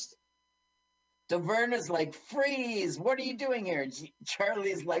good bust. So Verna's like, freeze, what are you doing here?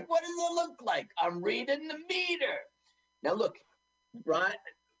 Charlie's like, what does it look like? I'm reading the meter. Now look, right,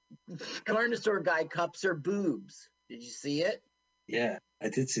 Carnosaur guy cups her boobs. Did you see it? Yeah, I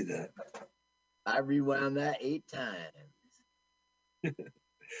did see that. I rewound that 8 times.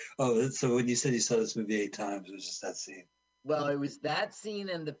 Oh, so when you said you saw this movie 8 times, it was just that scene. Well, it was that scene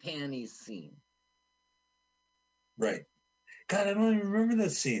and the panties scene. Right. God, I don't even remember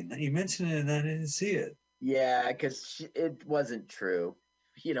that scene. You mentioned it and I didn't see it. Yeah, because it wasn't true.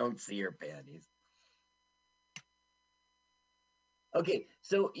 You don't see her panties. Okay,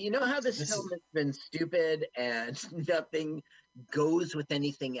 so you know how this film has been stupid and nothing goes with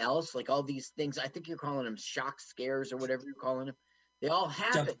anything else? Like all these things, I think you're calling them shock scares or whatever you're calling them. They all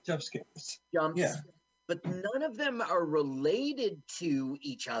happen. Jump scares. Jumps. Yeah. but none of them are related to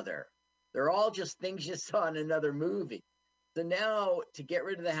each other. They're all just things you saw in another movie. So now, to get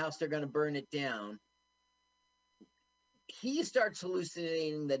rid of the house, they're going to burn it down. He starts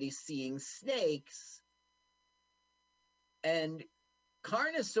hallucinating that he's seeing snakes, and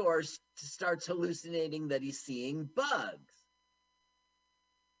Carnosaur starts hallucinating that he's seeing bugs.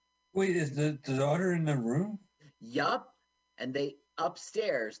 Wait, is the daughter in the room? Yup. And they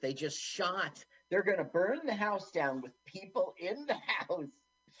upstairs, they just shot. They're going to burn the house down with people in the house.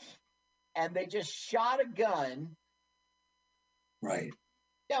 And they just shot a gun. Right.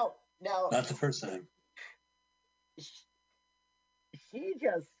 Now, not the first time. She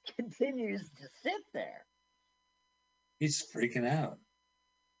just continues to sit there. He's freaking out.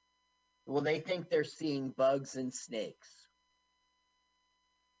 Well, they think they're seeing bugs and snakes.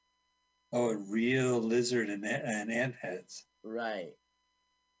 Oh, a real lizard and ant heads. Right.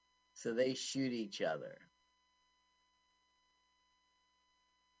 So they shoot each other.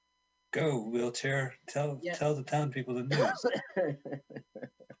 Go, wheelchair. Tell the town people the news.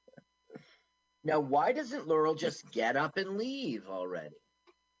 Now, why doesn't Laurel just get up and leave already?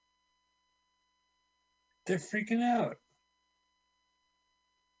 They're freaking out.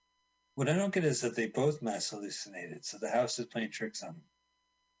 What I don't get is that they both mass hallucinated, so the house is playing tricks on them.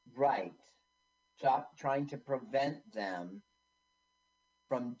 Right. Trying to prevent them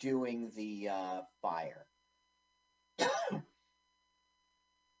from doing the fire.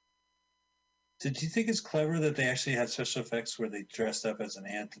 Did you think it's clever that they actually had special effects where they dressed up as an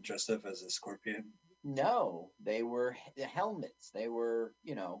ant and dressed up as a scorpion? No, they were helmets. They were,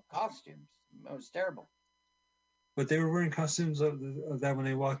 costumes. It was terrible. But they were wearing costumes of that when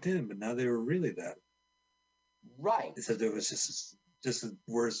they walked in, but now they were really that. Right. Except it was just a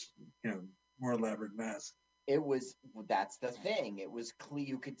worse, more elaborate mask. That's the thing. It was clear.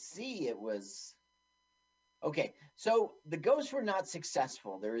 You could see it was. Okay, so the ghosts were not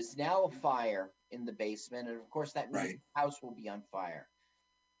successful. There is now a fire in the basement, and of course that means the house will be on fire.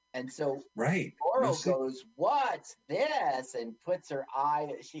 And so Laurel goes, "What's this?" and puts her eye.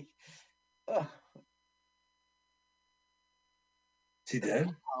 She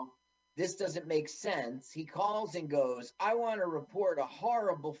dead? This doesn't make sense. He calls and goes, "I want to report a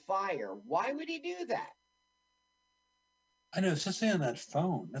horrible fire." Why would he do that? I know, especially on that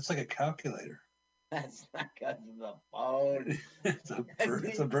phone. That's like a calculator. That's not because of the phone. It's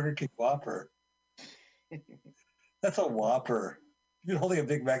a Burger King Whopper. That's a Whopper. You've been holding a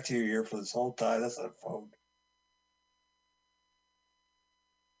Big Mac to your ear for this whole time. That's not a phone.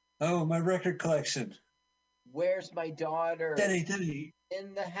 Oh, my record collection. Where's my daughter? Denny.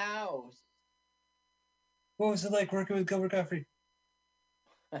 In the house. What was it like working with Gilbert Gottfried?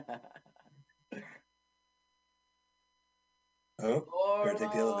 Oh, better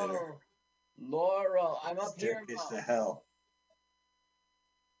take the elevator. Laurel, I'm up here. Staircase to hell.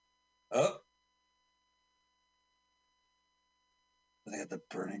 Oh. They got the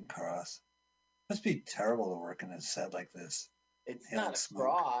burning cross. Must be terrible to work in a set like this. It's not a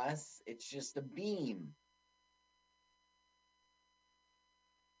cross. It's just a beam.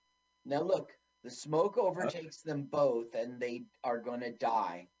 Now look, the smoke overtakes them both and they are going to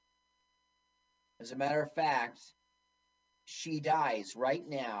die. As a matter of fact, she dies right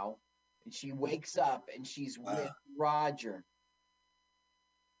now and she wakes up and she's with Roger.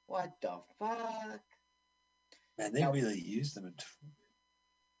 What the fuck? Man, they really used them.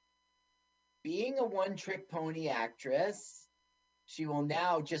 Being a one-trick pony actress, she will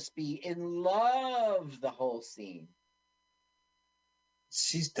now just be in love the whole scene.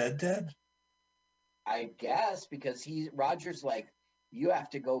 She's dead? I guess, because Roger's like, you have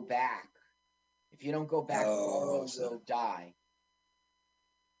to go back. If you don't go back, Laurel will die.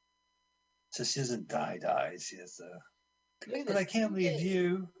 So she doesn't die. She has but I can't leave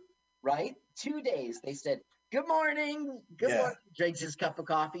you. Right? 2 days. They said, good morning. Good morning. Drinks his cup of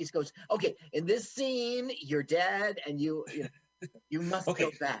coffee. He goes, okay, in this scene, you're dead and you must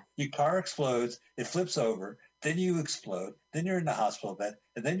go back. Your car explodes. It flips over. Then you explode. Then you're in the hospital bed.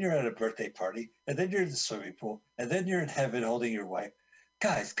 And then you're at a birthday party. And then you're in the swimming pool. And then you're in heaven holding your wife.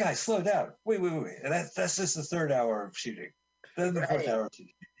 Guys, slow down. Wait. And that's just the third hour of shooting. Then the fourth hour of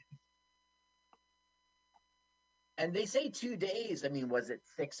shooting. And they say 2 days. I mean, was it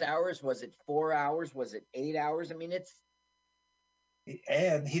 6 hours? Was it 4 hours? Was it 8 hours? I mean, it's...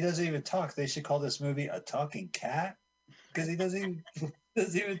 And he doesn't even talk. They should call this movie A Talking Cat. Because he doesn't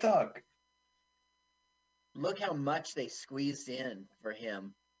even talk. Look how much they squeezed in for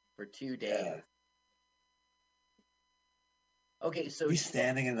him for 2 days. Yeah. Okay, so he's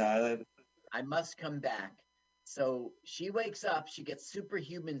standing in the island. I must come back. So she wakes up, she gets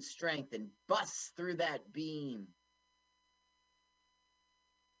superhuman strength and busts through that beam.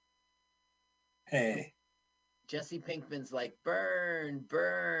 Hey. Jesse Pinkman's like, burn,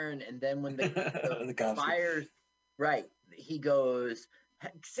 burn. And then when the cops fires, right, he goes,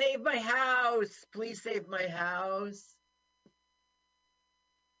 save my house. Please save my house.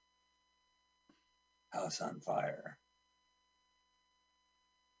 House on fire.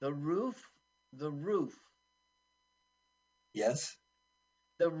 The roof. Yes.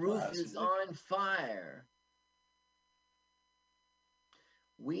 The roof is on fire.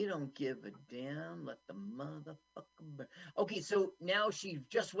 We don't give a damn. Let the motherfucker burn. Okay, so now she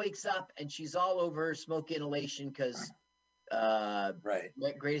just wakes up and she's all over smoke inhalation because right.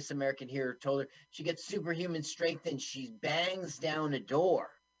 Greatest American Hero told her she gets superhuman strength and she bangs down a door.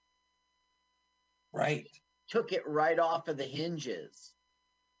 Right. Took it right off of the hinges.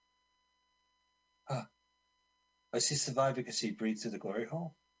 Huh. But she survived because she breathed through the glory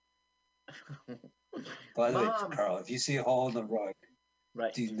hole? By the way, Carl, if you see a hole in the rug,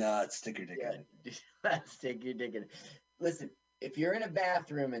 right, do not stick your dick in it. Do not stick your dick in it. Listen, if you're in a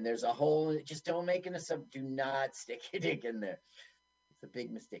bathroom and there's a hole in it, just don't make an assumption. Do not stick your dick in there. It's a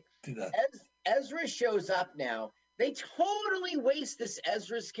big mistake. Do that. Ezra shows up now. They totally waste this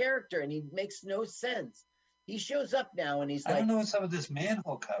Ezra's character, and he makes no sense. He shows up now, and he's like, I don't know what's up with this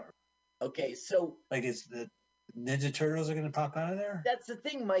manhole cover. Okay, so like, is the Ninja Turtles are going to pop out of there? That's the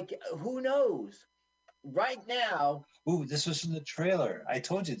thing, Mike. Who knows? Right now. Ooh, this was from the trailer. I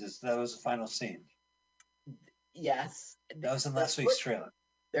told you this. That was the final scene. Yes. That was in last week's trailer.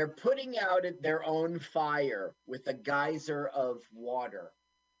 They're putting out their own fire with a geyser of water.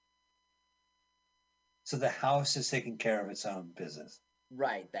 So the house is taking care of its own business.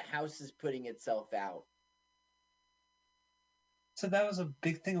 Right. The house is putting itself out. So that was a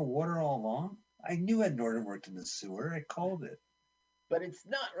big thing of water all along? I knew Ed Norton worked in the sewer. I called it. But it's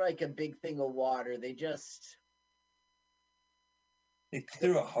not like a big thing of water. They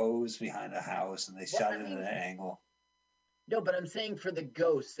threw a hose behind the house and they shot it at an angle. No, but I'm saying for the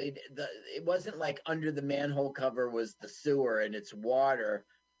ghosts, it wasn't like under the manhole cover was the sewer and it's water.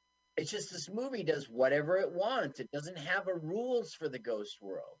 It's just this movie does whatever it wants. It doesn't have a rules for the ghost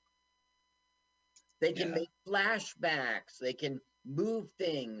world. They can make flashbacks. They can move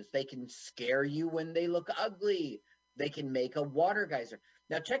things. They can scare you when they look ugly. They can make a water geyser.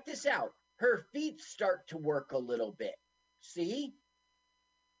 Now check this out. Her feet start to work a little bit. See?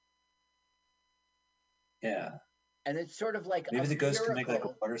 Yeah. And it's sort of like maybe the ghost can make like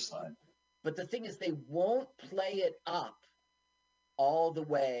a water slide. But the thing is, they won't play it up all the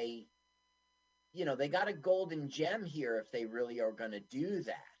way. You know, they got a golden gem here if they really are going to do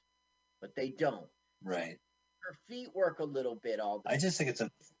that. But they don't. Right. Her feet work a little bit all the time. I just think it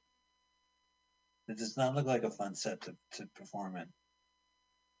does not look like a fun set to perform in.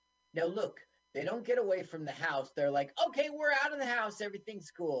 Now look, they don't get away from the house. They're like, okay, we're out of the house.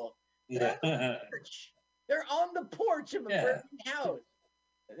 Everything's cool. Yeah. They're on the porch of a burning house.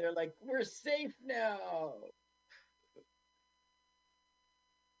 And they're like, we're safe now.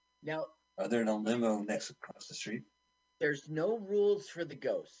 Now, are they in a limo across the street? There's no rules for the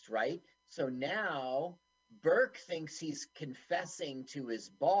ghosts, right? So now Burke thinks he's confessing to his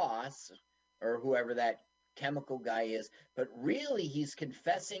boss or whoever that chemical guy is, but really he's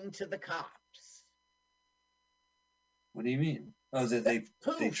confessing to the cops. What do you mean? Oh, they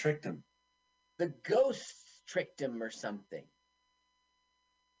tricked him. The ghosts tricked him or something.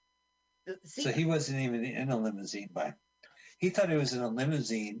 See, so he wasn't even in a limousine he thought he was in a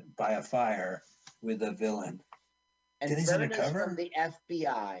limousine by a fire with a villain. And he's undercover from the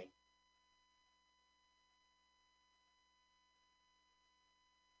FBI.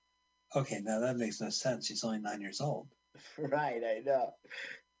 Okay, now that makes no sense. She's only 9 years old. Right, I know.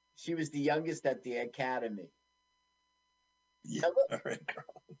 She was the youngest at the academy. Yeah, look, all right, girl.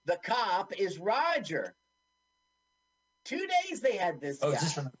 The cop is Roger. 2 days they had this guy. Oh,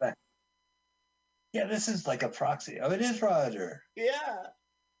 just from the back. Yeah, this is like a proxy. Oh, it is Roger. Yeah.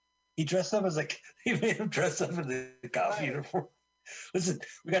 He dressed up he made him dress up in the cop uniform. Listen,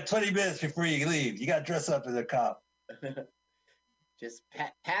 we got 20 minutes before you leave. You got to dress up as a cop. Just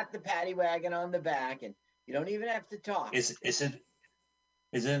pat the paddy wagon on the back, and you don't even have to talk. Is it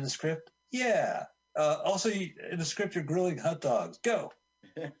in the script? Yeah. Also, in the script, you're grilling hot dogs. Go.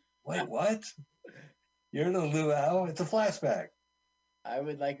 Wait, what? You're in a luau? It's a flashback. I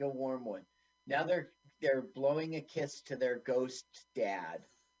would like a warm one. Now they're blowing a kiss to their ghost dad.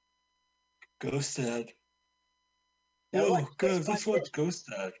 Ghost dad. Now oh, God, this one's Ghost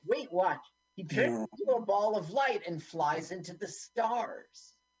Dad. Wait, watch. He turns into a ball of light and flies into the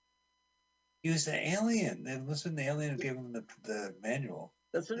stars. He was the alien. It must have been the alien who gave him the manual.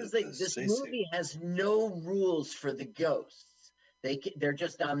 That's what I'm saying. This movie has no rules for the ghosts. They're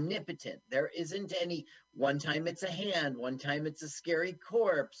just omnipotent. There isn't any. One time it's a hand. One time it's a scary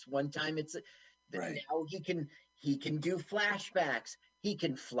corpse. One time it's right. Now he can do flashbacks. He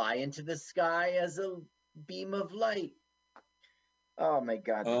can fly into the sky as a beam of light. Oh my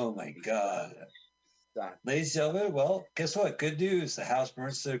God. Oh my God. Ladies and gentlemen, well, guess what? Good news. The house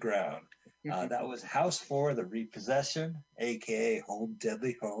burns to the ground. That was House 4, The Repossession, a.k.a. Home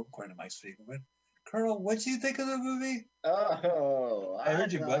Deadly Home, according to Mike Spiegelman. Colonel, what do you think of the movie? Oh, I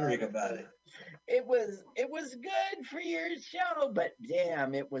heard you muttering about it. It was good for your show, but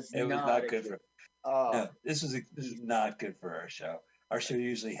damn, it was not good for. Oh, no, this is not good for our show. Our show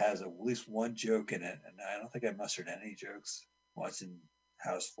usually has at least one joke in it, and I don't think I mustered any jokes watching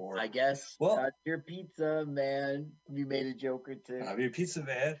House 4. I guess. Well, your pizza man, you made a joke or two. Your pizza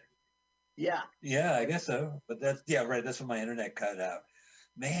man. Yeah. Yeah, I guess so. But that's right. That's when my internet cut out.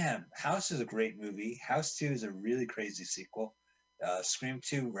 Man, House is a great movie. House 2 is a really crazy sequel. Scream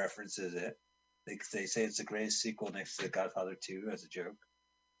 2 references it. They say it's the greatest sequel next to Godfather 2 as a joke.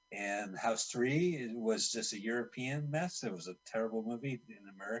 And House 3 was just a European mess. It was a terrible movie in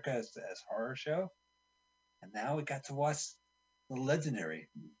America as horror show. And now we got to watch the legendary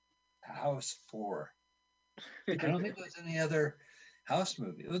House 4. I don't think there's any other House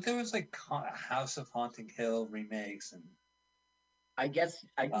movie. There was like House of Haunting Hill remakes, and I guess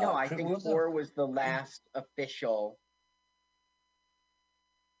I think 4 was the last official.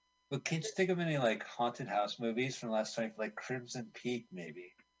 But can't you think of any like haunted house movies from the last 20, like Crimson Peak,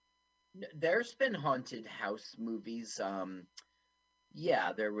 maybe? There's been haunted house movies.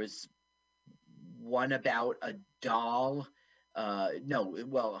 Yeah, there was one about a doll. No,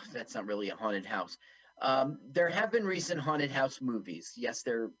 well, that's not really a haunted house. There have been recent haunted house movies. Yes,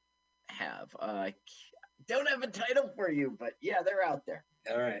 there have. Don't have a title for you, but yeah, they're out there.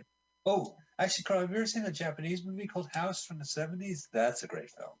 All right. Oh, actually, Carl, have you ever seen a Japanese movie called House from the 70s? That's a great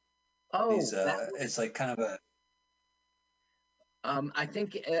film. Oh, it's like kind of a. I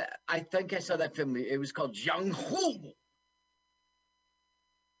think I saw that film. It was called Jung-Hoo.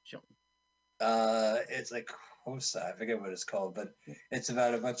 It's like Hosa. I forget what it's called, but it's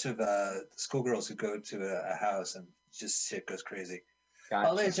about a bunch of schoolgirls who go to a house and just shit goes crazy.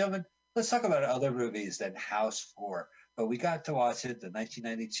 Gotcha. Ladies and gentlemen, let's talk about other movies than House 4. But we got to watch it, the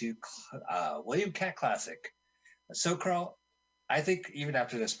 1992 William Cat classic. So, Carl, I think even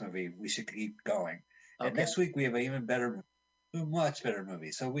after this movie, we should keep going. Okay. And next week, we have an even better, much better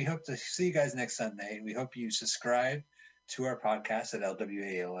movie. So we hope to see you guys next Sunday. We hope you subscribe to our podcast at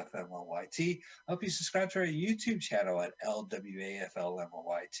LWAFLMOYT. I hope you subscribe to our YouTube channel at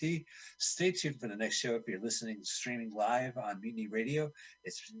LWAFLMOYT. Stay tuned for the next show if you're listening, streaming live on Mutiny Radio.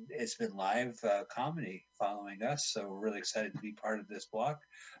 It's been live comedy following us, so we're really excited to be part of this block.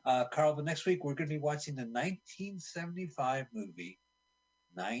 Carl, but next week we're going to be watching the 1975 movie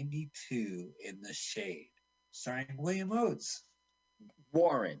 92 in the Shade, starring William Oates.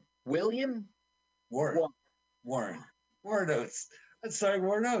 Warren Oates. That's starring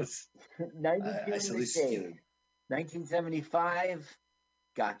Warren Oates. 92 in the Shade. 1975.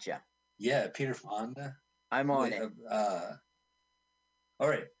 Gotcha. Yeah, Peter Fonda. I'm on it. All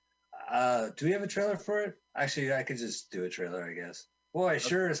right. Do we have a trailer for it? Actually, I could just do a trailer, I guess. Boy,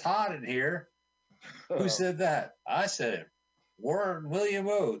 sure is hot in here. Who said that? I said it. William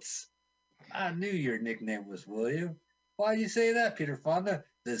Oates. I knew your nickname was William. Why'd you say that, Peter Fonda?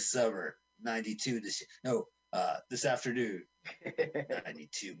 This summer, 92. This afternoon,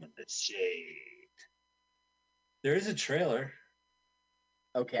 92 in the Shade. There is a trailer.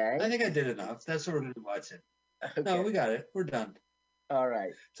 Okay. I think I did enough. That's what we're going to be watching. Okay. No, we got it. We're done. All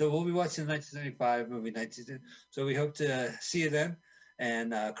right. So we'll be watching the 1975 movie, 19. So we hope to see you then.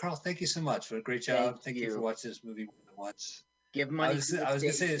 And Carl, thank you so much for a great job. Thank you for watching this movie more than once. Give money. I was going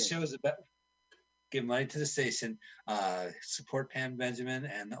to say the show is about. Give money to the station. Support Pam Benjamin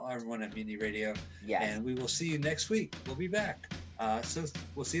and everyone at Mutiny Radio. Yes. And we will see you next week. We'll be back. So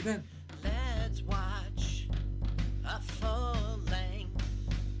we'll see you then. Let's watch a full-length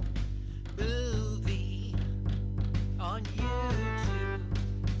movie on YouTube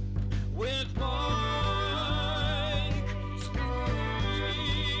with Mike Spiegelman.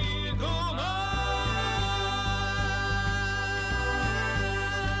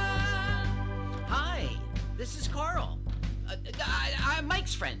 Hi, this is Carl. I'm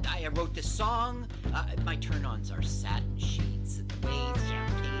Mike's friend. I wrote this song. My turn-ons are satin sheets and the way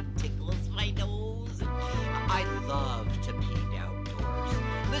champagne tickles my nose. I love to paint outdoors.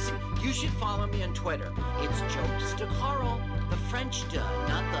 Listen, You should follow me on Twitter. It's Jokes to Carl, the French duh,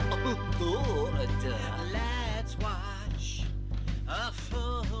 not the duh. Let's watch a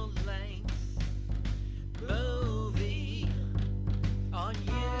full-length movie on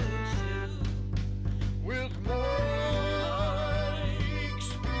YouTube with Mike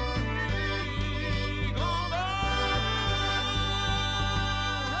Spiegelman.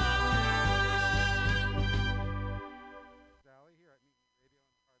 Sally here at MutinyRadio on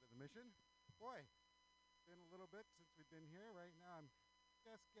the Heart of the Mission. Boy, it's been a little bit since we've been here. Right now, I'm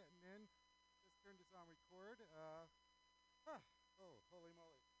just getting in. Just turned this on record. Holy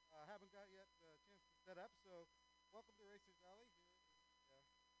moly! I haven't got yet the chance to set up. So, welcome to Racers Alley here in the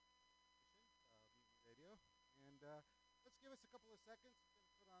Mutiny Radio. And let's give us a couple of seconds. I'm going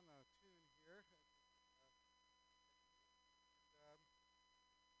to put on a tune here. And, let's throw something on the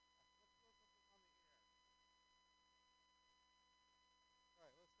air. All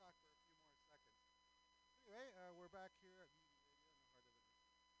right, let's talk for a few more seconds. Anyway, we're back here at MutinyRadio in the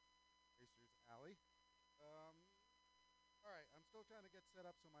heart of the Racers Alley. All right, I'm still trying to get set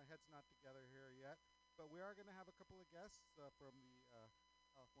up, so my head's not together here yet. But we are going to have a couple of guests from the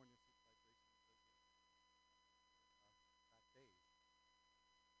California Superbike Racing Association that days.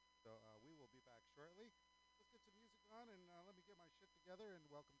 So we will be back shortly. Let's get some music on, and let me get my shit together. And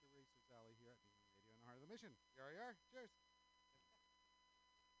welcome to Racers Alley here at MutinyRadio in the heart of the mission. Yar. Cheers.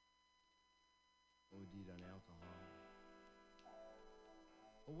 OD'd on alcohol.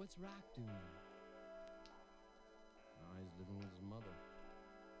 Well, what's Rock doing? Oh, he's living with his mother.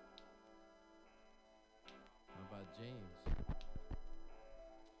 How about James?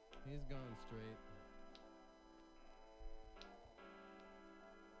 He's gone straight.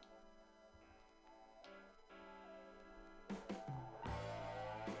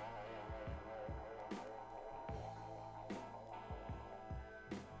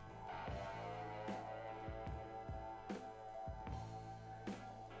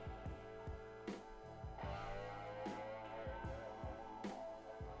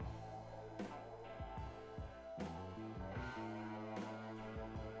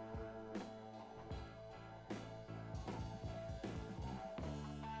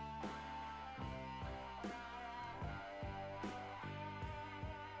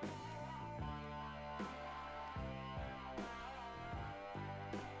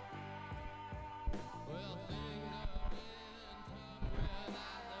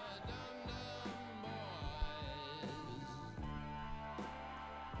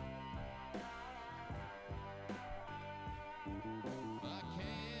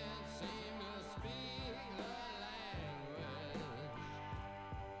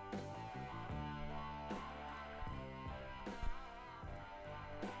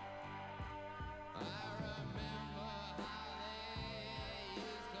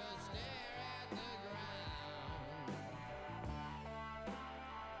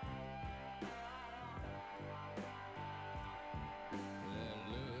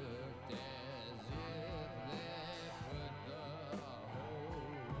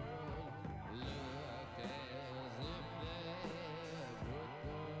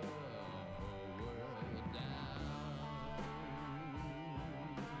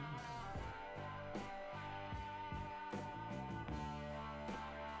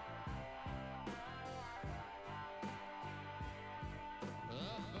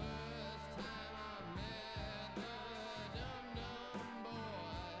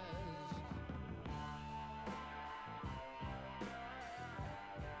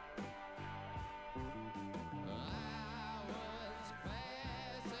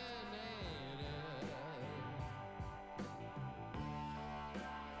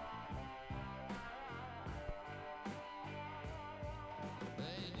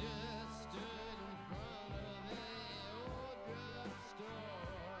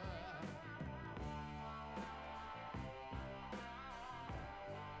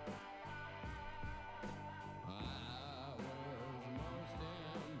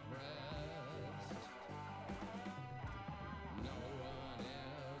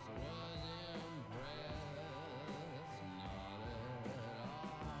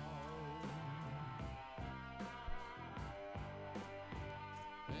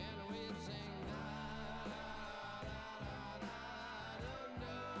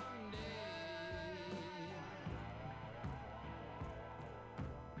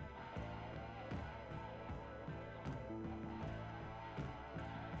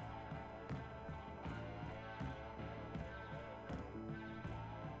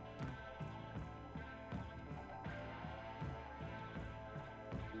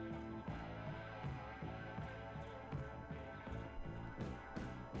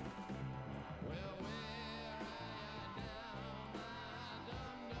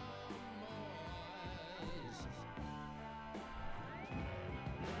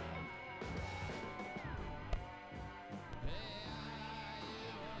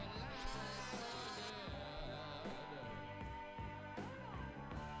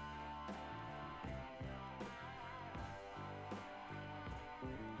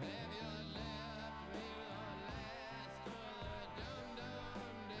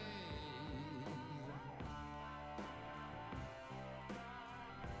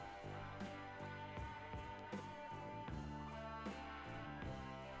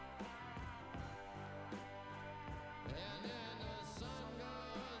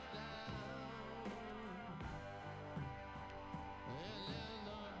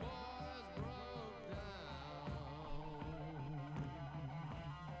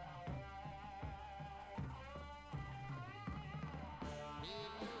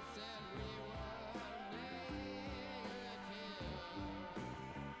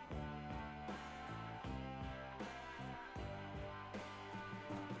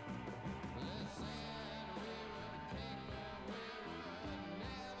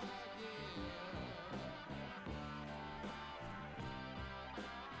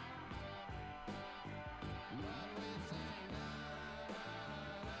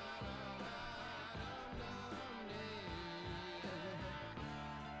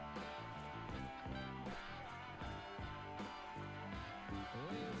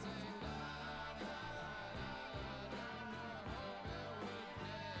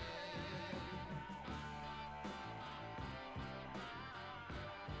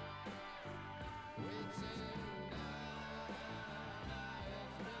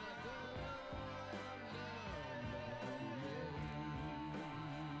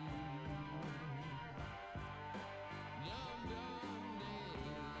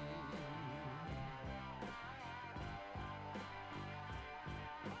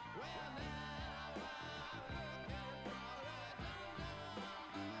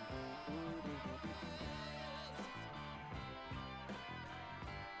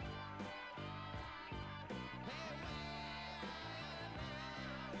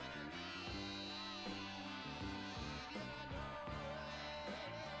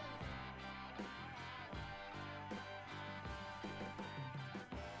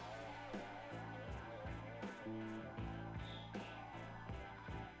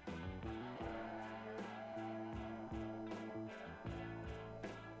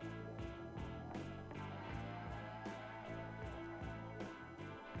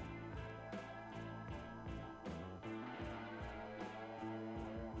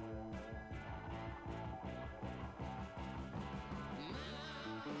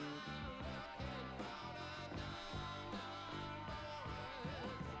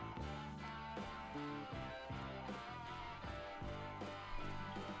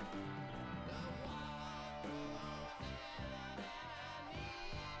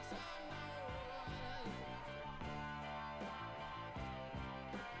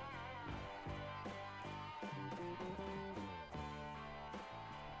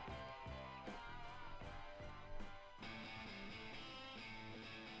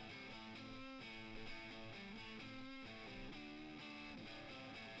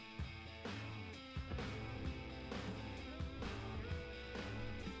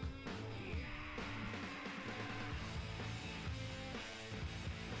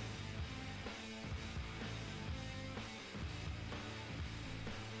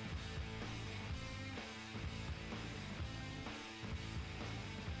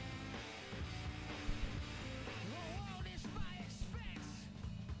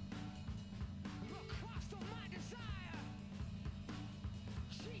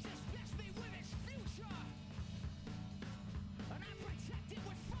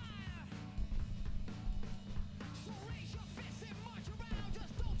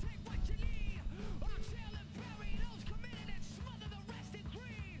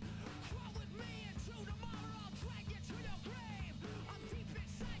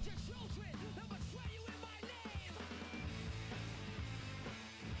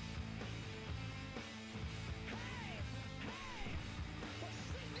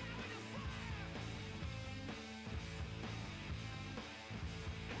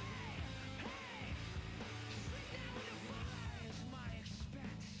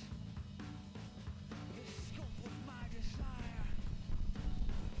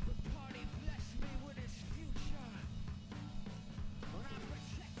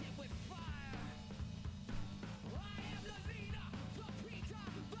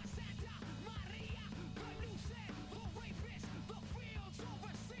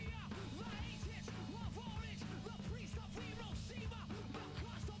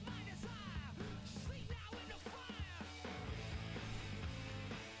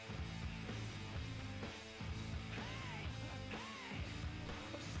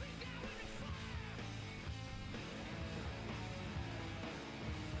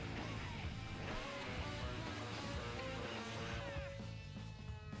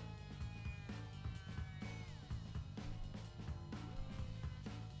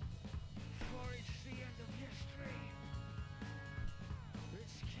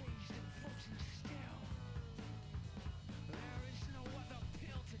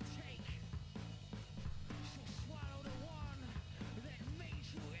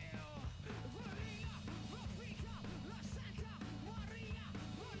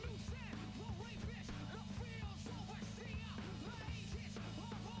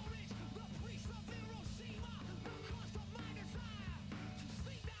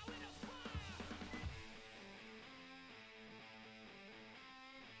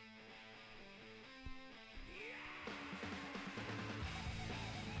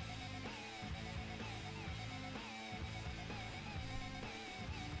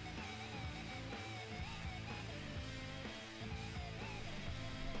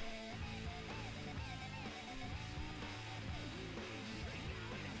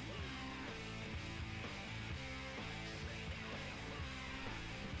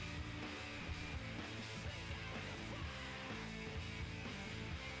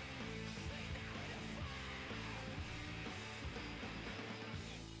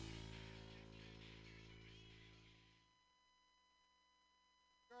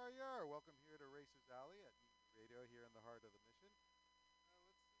 welcome here to Racers Alley at Mutiny Radio here in the heart of the mission. Let's see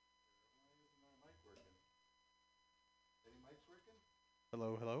here. Why isn't my mic working? Any mics working?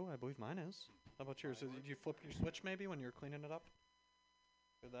 Hello, hello. I believe mine is. How about yours? Did you flip your switch maybe when you were cleaning it up?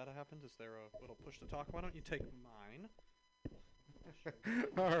 Did that happen? Is there a little push to talk? Why don't you take mine?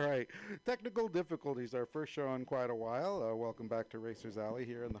 All right. Technical difficulties. Our first show in quite a while. Welcome back to Racers Alley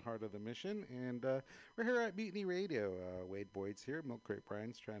here in the heart of the mission. And we're here at Mutiny Radio. Wade Boyd's here. Milk Crate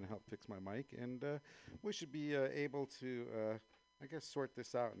Brian's trying to help fix my mic. And we should be able to, I guess, sort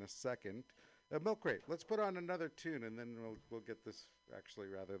this out in a second. Milk Crate, let's put on another tune, and then we'll get this actually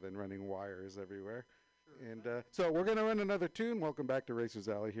rather than running wires everywhere. Sure. And so we're going to run another tune. Welcome back to Racers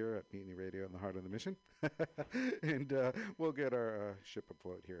Alley here at Mutiny Radio in the heart of the mission. And we'll get our ship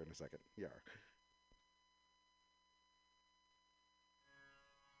afloat here in a second. Yeah.